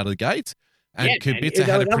the gates. And Kubica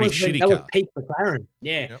had a pretty shitty car. That was peak McLaren.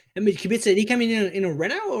 Yeah. Yep. I mean, Kubica, did he come in a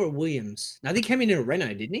Renault or a Williams? No, I think he came in a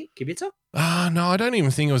Renault, didn't he? Kubica? No, I don't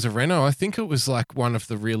even think it was a Renault. I think it was like one of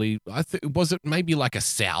the really, was it maybe like a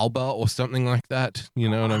Sauber or something like that? You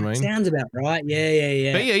know what I mean? Sounds about right.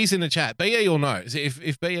 Yeah. BE's in the chat. BE will know.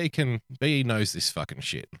 If BE knows this fucking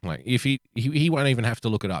shit. Like if he won't even have to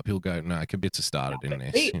look it up. He'll go, no, Kubica started in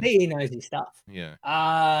this. BE knows his stuff.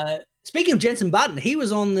 Yeah. Speaking of Jensen Button, he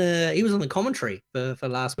was on the commentary for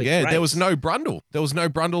last week's race. There was no Brundle. There was no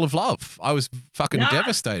Brundle of love. I was fucking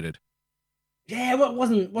devastated. Yeah, well,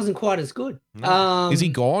 it wasn't quite as good. No. Is he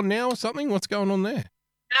gone now or something? What's going on there?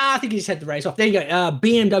 I think he just had the race off. There you go.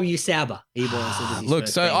 BMW Sauber. He was. Look,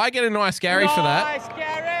 so I get a nice Gary for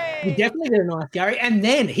that. You definitely get a nice Gary. And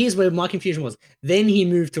then here's where my confusion was. Then he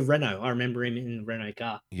moved to Renault. I remember him in the Renault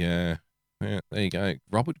car. Yeah. Yeah, there you go.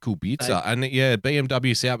 Robert Kubica. And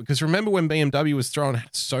BMW Sauber. Because remember when BMW was throwing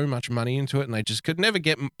so much money into it and they just could never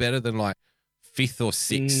get better than like 5th or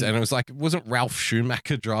 6th. And it was like, wasn't Ralph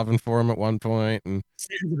Schumacher driving for him at one point? And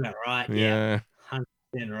sounds about right. Yeah. 100%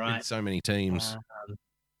 right. So many teams.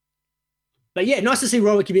 But yeah, nice to see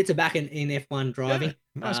Robert Kubica back in F1 driving.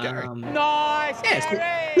 Yeah, nice Gary. Nice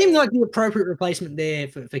Gary. Seemed like the appropriate replacement there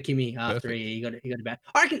for Kimi after he got it back.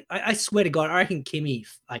 I swear to God, I reckon Kimi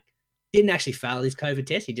didn't actually fail his COVID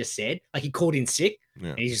test. He just said, like, he called in sick. Yeah.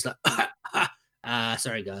 And he's just like,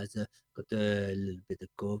 sorry guys, got a little bit of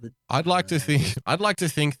COVID. I'd like to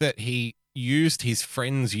think that he used his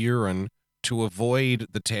friend's urine to avoid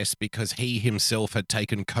the test because he himself had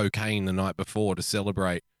taken cocaine the night before to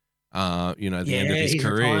celebrate the end of his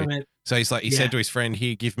career. Retirement. So he said to his friend,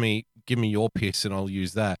 here, give me your piss and I'll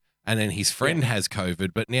use that. And then his friend has COVID,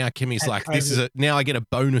 but now Kimmy's like, COVID. Now I get a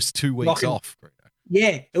bonus 2 weeks off.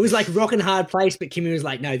 Yeah, it was like rock and hard place, but Kimi was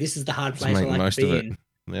like, no, this is the hard place I like to be in.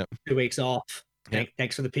 Yep. 2 weeks off. Yep.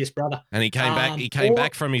 Thanks for the piss, brother. And he came back. He came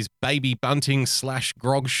back from his baby bunting /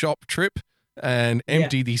 grog shop trip and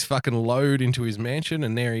emptied his fucking load into his mansion.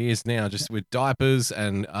 And there he is now, just with diapers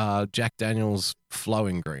and Jack Daniels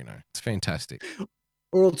flowing Greeno. It's fantastic.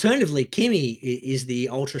 Or alternatively, Kimi is the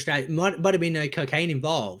ultra straight. Might have been no cocaine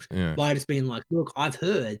involved. Yeah. Might have been like, look, I've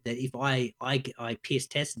heard that if I piss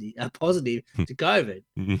tested positive to COVID,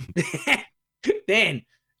 then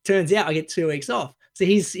turns out I get 2 weeks off. So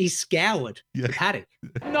he's scoured the paddock.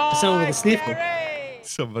 Nice, someone with a sniffle.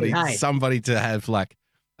 Somebody to have like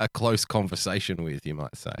a close conversation with, you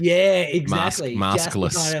might say. Yeah, exactly.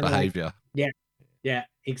 Maskless behavior. Yeah,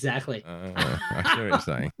 exactly. I see what you're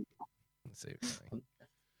saying. Let's see what you're saying.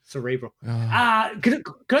 Cerebral. Could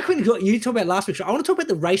I quickly you talk about last week's show? I want to talk about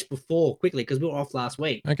the race before quickly because we were off last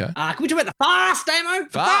week. Okay. Can we talk about the fast, Damo?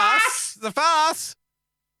 The fast.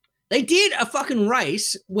 They did a fucking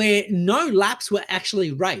race where no laps were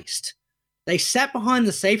actually raced. They sat behind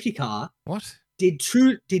the safety car. What? Did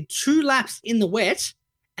two laps in the wet,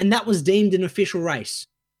 and that was deemed an official race.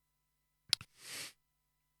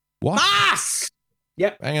 What? Fast.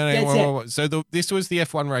 Yep. Hang on. So this was the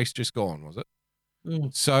F1 race just gone, was it?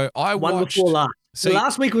 So I watched before last. So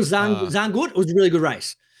last week was Zandvoort. It was a really good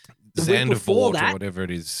race. The week before that, or whatever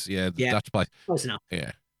it is. Yeah, the Dutch place. Close enough.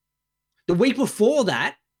 Yeah. The week before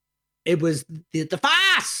that, it was the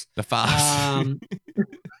fast. The fast.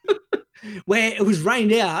 Where it was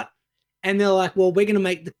rained out, and they're like, "Well, we're going to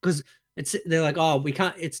make they're like, oh, we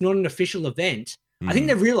can't. It's not an official event." I think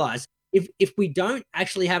they've realized if we don't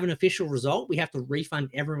actually have an official result, we have to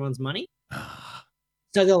refund everyone's money.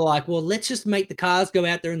 So they're like, well, let's just make the cars go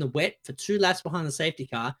out there in the wet for 2 laps behind the safety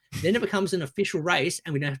car. Then it becomes an official race,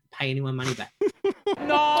 and we don't have to pay anyone money back.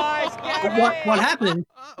 Nice. What happened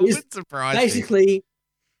is basically,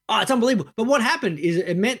 it's unbelievable. But what happened is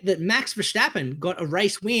it meant that Max Verstappen got a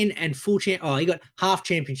race win and he got half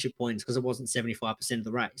championship points because it wasn't 75% of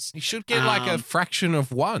the race. He should get like a fraction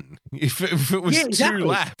of one if it was 2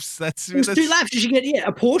 laps. That's 2 laps. You should get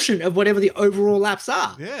a portion of whatever the overall laps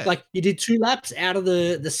are. Yeah. Like you did 2 laps out of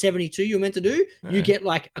the 72 you were meant to do. Yeah. You get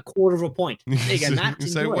like a quarter of a point. There you go, Matt.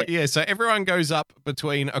 So everyone goes up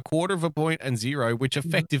between a quarter of a point and 0, which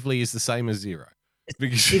effectively is the same as 0.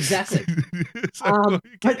 Exactly.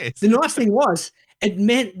 But the nice thing was it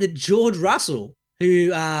meant that George Russell,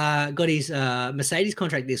 who got his Mercedes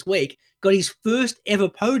contract this week, got his first ever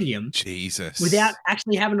podium Jesus. without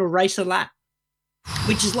actually having to race a lap,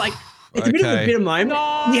 which is like it's a bit of a bitter moment.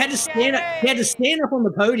 He had to stand up. He had to stand up on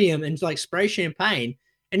the podium and like spray champagne.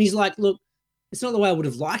 And he's like, "Look, it's not the way I would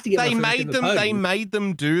have liked to get." They my first made ever them. They podium." made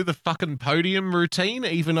them do the fucking podium routine,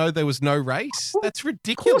 even though there was no race. That's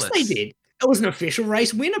ridiculous. Of course they did. It was an official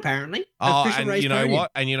race win, apparently. Oh, Official and race you know podium.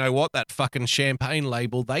 what? And you know what? That fucking champagne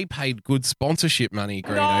label, they paid good sponsorship money,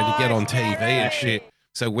 Greeno, to get on TV and shit.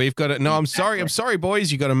 So we've got to. No, I'm sorry,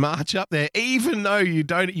 boys. You got to march up there, even though you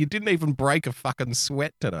didn't even break a fucking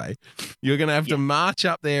sweat today. You're gonna have to march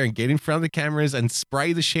up there and get in front of the cameras and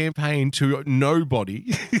spray the champagne to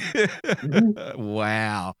nobody.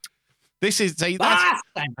 Wow. This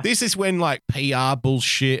is when like PR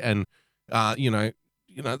bullshit and you know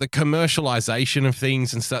the commercialization of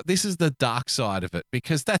things and stuff. This is the dark side of it,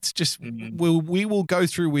 because that's just we will go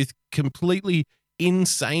through with completely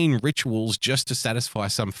insane rituals just to satisfy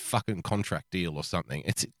some fucking contract deal or something.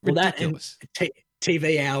 It's ridiculous. That and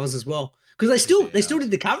TV hours as well, because they still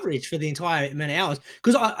did the coverage for the entire amount of hours.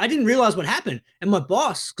 Because I didn't realize what happened, and my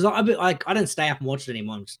boss, because I don't stay up and watch it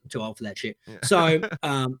anymore. I'm too old for that shit. Yeah. So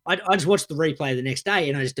I just watched the replay the next day,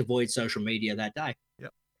 and I just avoid social media that day.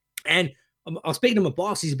 Yep. And I was speaking to my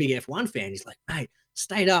boss. He's a big F1 fan. He's like, "Mate,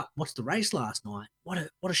 stayed up, watched the race last night. What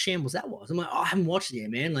a shambles that was." I'm like, "Oh, I haven't watched it yet,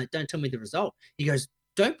 man. Like, don't tell me the result." He goes,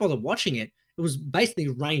 "Don't bother watching it. It was basically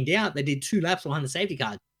rained out. They did 2 laps behind the safety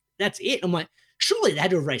car. That's it." I'm like, "Surely they had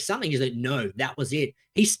to have raced something." He's like, "No, that was it."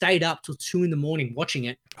 He stayed up till 2 a.m. watching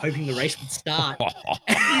it, hoping the race would start.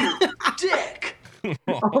 Dick.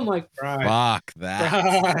 Oh my God. Fuck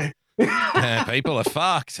that. Yeah, people are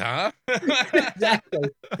fucked, huh? Exactly,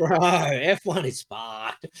 bro. F1 is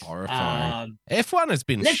fucked. Horrifying. F1 has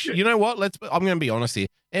been. You know what? I'm going to be honest here.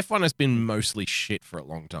 F1 has been mostly shit for a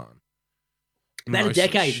long time. About a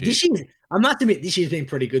decade. Shit. This year, I must admit, this year's been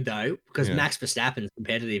pretty good though, because Yeah. Max Verstappen is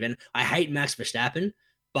competitive, and I hate Max Verstappen,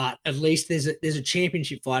 but at least there's a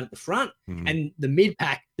championship fight at the front, and the mid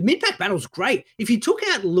pack battle's great. If you took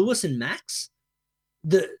out Lewis and Max,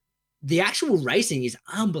 the actual racing is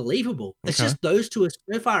unbelievable. It's just those two are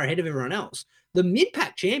so far ahead of everyone else. The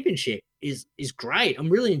mid-pack championship is great. I'm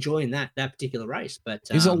really enjoying that particular race. But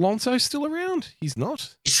Is Alonso still around? He's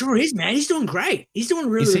not. He sure is, man. He's doing great. He's doing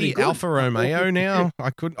really, Is he really good. Alfa Romeo now?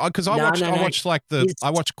 I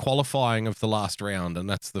watched qualifying of the last round, and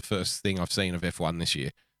that's the first thing I've seen of F1 this year.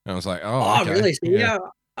 And I was like, oh, okay. Really? So, yeah.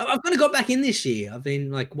 I've kind of got back in this year. I've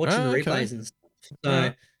been like watching the replays and stuff.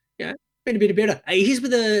 So yeah, been a bit better. He's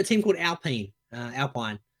with a team called Alpine.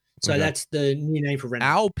 So that's the new name for Renault.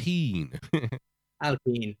 Alpine.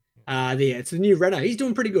 Alpine. It's the new Renault. He's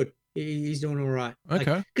doing pretty good. He's doing all right.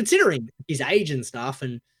 Okay. Like, considering his age and stuff,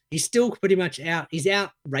 and he's still pretty much out. He's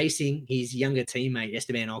out racing his younger teammate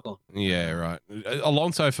Esteban Ocon. Yeah, right.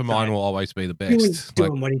 Alonso for mine will always be the best.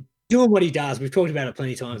 Doing what he does. We've talked about it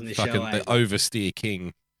plenty of times in this show. The oversteer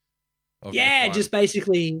king. Yeah, F1. just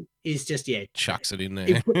basically is just chucks it in there.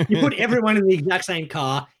 You put everyone in the exact same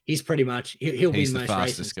car. He's pretty much he'll he's win the most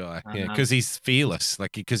fastest races. guy. Yeah, because he's fearless.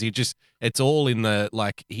 Like because it's all in the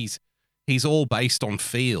he's all based on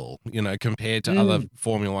feel. Compared to other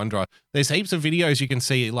Formula One drivers. There's heaps of videos you can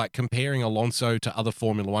see like comparing Alonso to other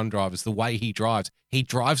Formula One drivers. The way he drives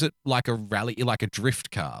it like a rally, like a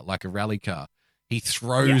drift car, like a rally car. He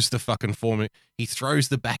throws the fucking he throws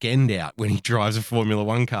the back end out when he drives a Formula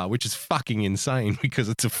One car, which is fucking insane because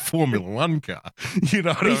it's a Formula One car. You know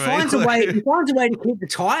what I mean? He finds a way to keep the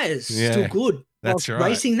tires still good. That's right.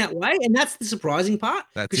 Racing that way, and that's the surprising part.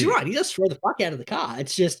 Because you're right, he does throw the fuck out of the car.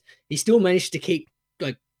 It's just he still managed to keep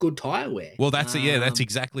like good tire wear. Well, that's that's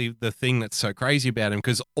exactly the thing that's so crazy about him,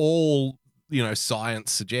 because all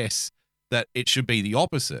science suggests that it should be the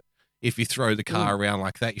opposite. If you throw the car around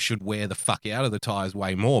like that, you should wear the fuck out of the tires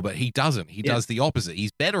way more. But he doesn't. He does the opposite.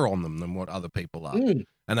 He's better on them than what other people are, and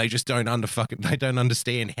they just don't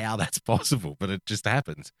understand how that's possible. But it just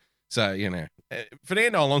happens. So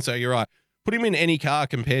Fernando Alonso, you're right. Put him in any car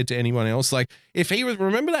compared to anyone else. Like if he was,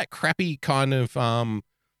 remember that crappy kind of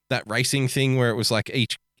that racing thing where it was like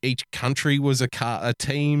each country was a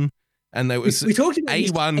team, and there was we talked about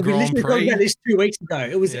A1 Grand Prix. We talked about this 2 weeks ago.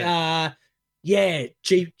 It was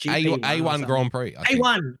GP A1 Grand Prix.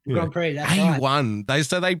 A1 Grand Prix. That's A1.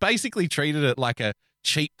 Right. They basically treated it like a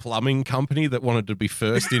cheap plumbing company that wanted to be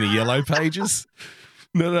first in a yellow pages.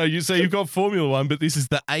 No. You've got Formula One, but this is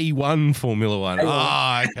the A1 Formula One.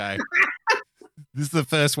 Oh, okay. This is the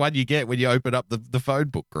first one you get when you open up the phone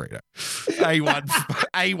book, Greta.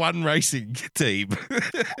 A1 racing team.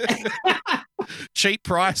 Cheap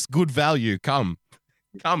price, good value. Come,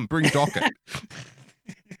 bring Docket.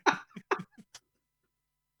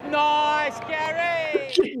 Nice,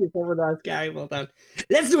 Gary. Nice, Gary. Well done.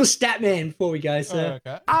 Let's do a stat man before we go, sir.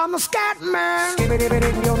 Okay. I'm a scat man. We're going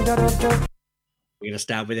to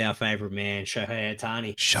start with our favourite man, Shohei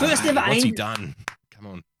Ohtani. What's he done? Come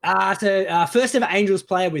on. First ever Angels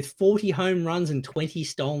player with 40 home runs and 20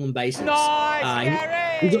 stolen bases. Nice,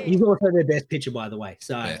 Gary. He's also their best pitcher, by the way.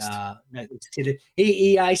 So no,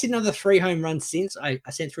 he's hit another 3 home runs since. I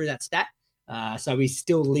sent through that stat. So he's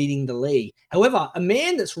still leading the league. However, a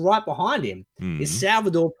man that's right behind him is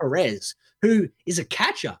Salvador Perez, who is a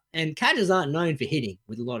catcher, and catchers aren't known for hitting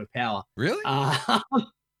with a lot of power. Really?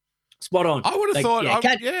 Spot on. I would have thought.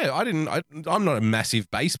 I'm not a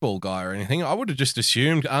massive baseball guy or anything. I would have just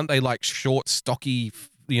assumed, aren't they like short, stocky,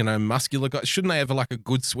 muscular guys? Shouldn't they have like a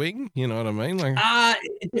good swing? You know what I mean? Like,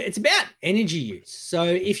 it's about energy use. So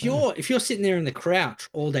if you're sitting there in the crouch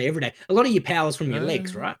all day, every day, a lot of your power's from your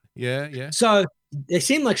legs, right? Yeah. So they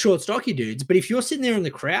seem like short, stocky dudes, but if you're sitting there in the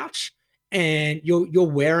crouch and you're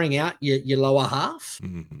wearing out your lower half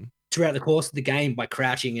throughout the course of the game by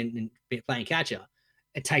crouching and playing catcher,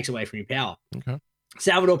 it takes away from your power. Okay.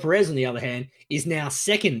 Salvador Perez, on the other hand, is now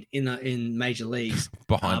second in major leagues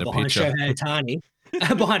behind pitcher. Shohei Ohtani.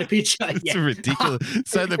 Behind a pitcher. It's ridiculous.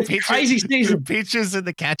 So the crazy season. The pitchers and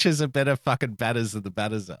the catchers are better fucking batters than the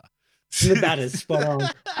batters are. The batters, spot on.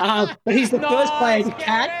 But he's the first player to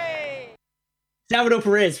catch. Salvador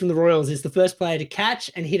Perez from the Royals is the first player to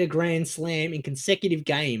catch and hit a grand slam in consecutive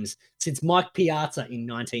games since Mike Piazza in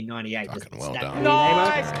 1998. Fucking well done.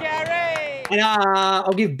 Nice, Gary. And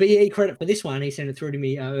I'll give BE credit for this one. He sent it through to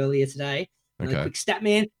me earlier today. Okay. Quick stat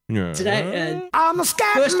man. Yeah. Today, I'm a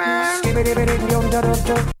scat man.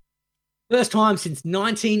 First time since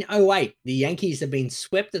 1908, the Yankees have been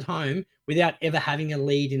swept at home without ever having a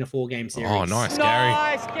lead in a 4-game series. Oh, nice, Gary.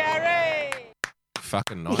 Nice, Gary.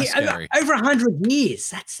 Fucking nice, Gary. Over 100 years.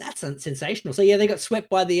 That's sensational. So yeah, they got swept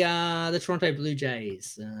by the Toronto Blue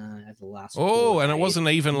Jays at the last. Oh, and it wasn't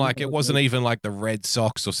even like the Red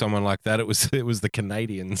Sox or someone like that. It was the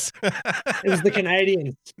Canadians. It was the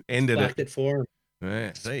Canadians. Ended it for them.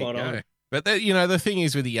 Yeah, there you Spot go. on. But the thing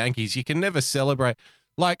is with the Yankees, you can never celebrate.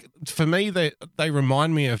 Like for me, they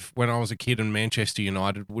remind me of when I was a kid and Manchester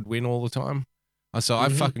United would win all the time. So I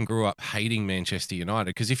fucking grew up hating Manchester United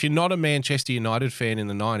because if you're not a Manchester United fan in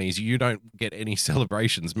the 90s, you don't get any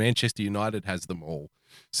celebrations. Manchester United has them all.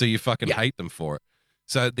 So you fucking hate them for it.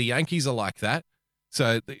 So the Yankees are like that.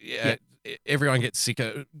 So everyone gets sick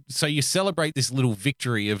of. So you celebrate this little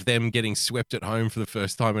victory of them getting swept at home for the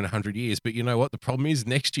first time in 100 years. But you know what? The problem is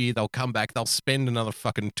next year they'll come back. They'll spend another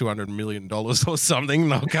fucking $200 million or something.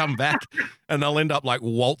 And they'll come back and they'll end up like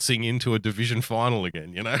waltzing into a division final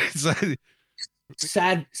again, So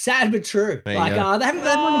sad but true. There Like you go. they haven't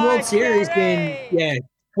won the World Series in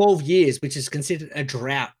 12 years, which is considered a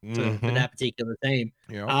drought for that particular team.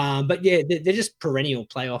 Yeah. But yeah, they're just perennial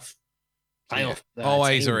playoff.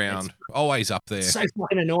 Always team. around, It's always up there. so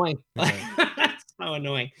fucking annoying. So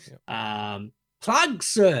annoying. Plugs,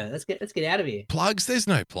 sir. Let's get out of here. Plugs? There's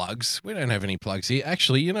no plugs. We don't have any plugs here.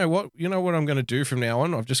 Actually, you know what? You know what I'm going to do from now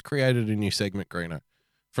on? I've just created a new segment, Greeno.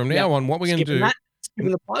 From now on, what we're going to do...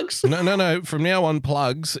 Skipping the plugs? No. From now on,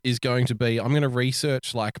 plugs is going to be, I'm going to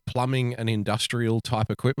research like plumbing and industrial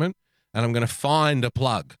type equipment, and I'm going to find a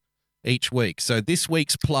plug each week. So this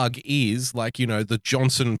week's plug is like, the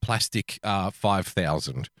Johnson Plastic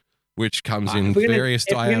 5000, which comes in various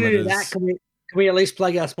diameters. Can we at least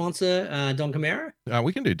plug our sponsor, Don Camaro?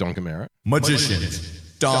 We can do Don Camaro.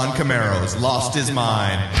 Magicians. Don Camaro's lost his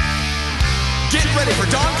mind. Get ready for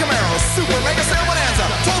Don Camaro's Super Mega Sale Bonanza.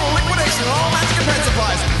 Total liquidation on all magic and pen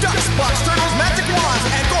supplies. Ducks, bucks, turtles, magic wands,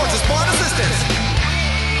 and gorgeous blonde assistants.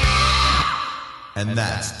 And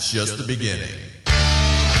that's just the beginning.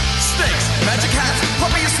 Snakes, magic hats,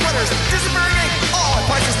 puppy sweaters, disappearing ink, all at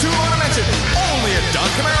prices too low to mention. Only at Don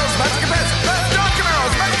Camaro's Magic and Pens. That's Don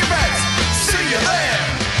Camaro's Magic and Pens. See you there.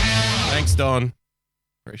 Thanks, Don.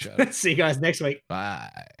 Appreciate it. See you guys next week. Bye.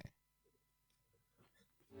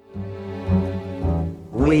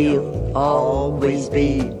 We'll always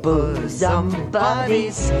be bosom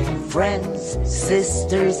buddies, friends,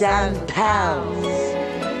 sisters, and pals.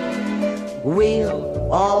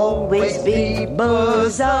 We'll always be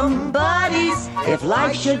bosom buddies. If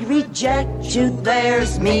life should reject you,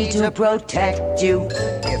 there's me to protect you.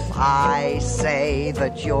 If I say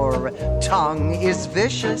that your tongue is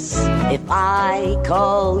vicious, if I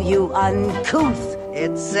call you uncouth,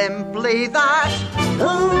 it's simply that.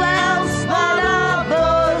 Who else but a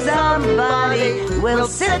bosom buddy will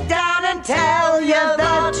sit down and tell you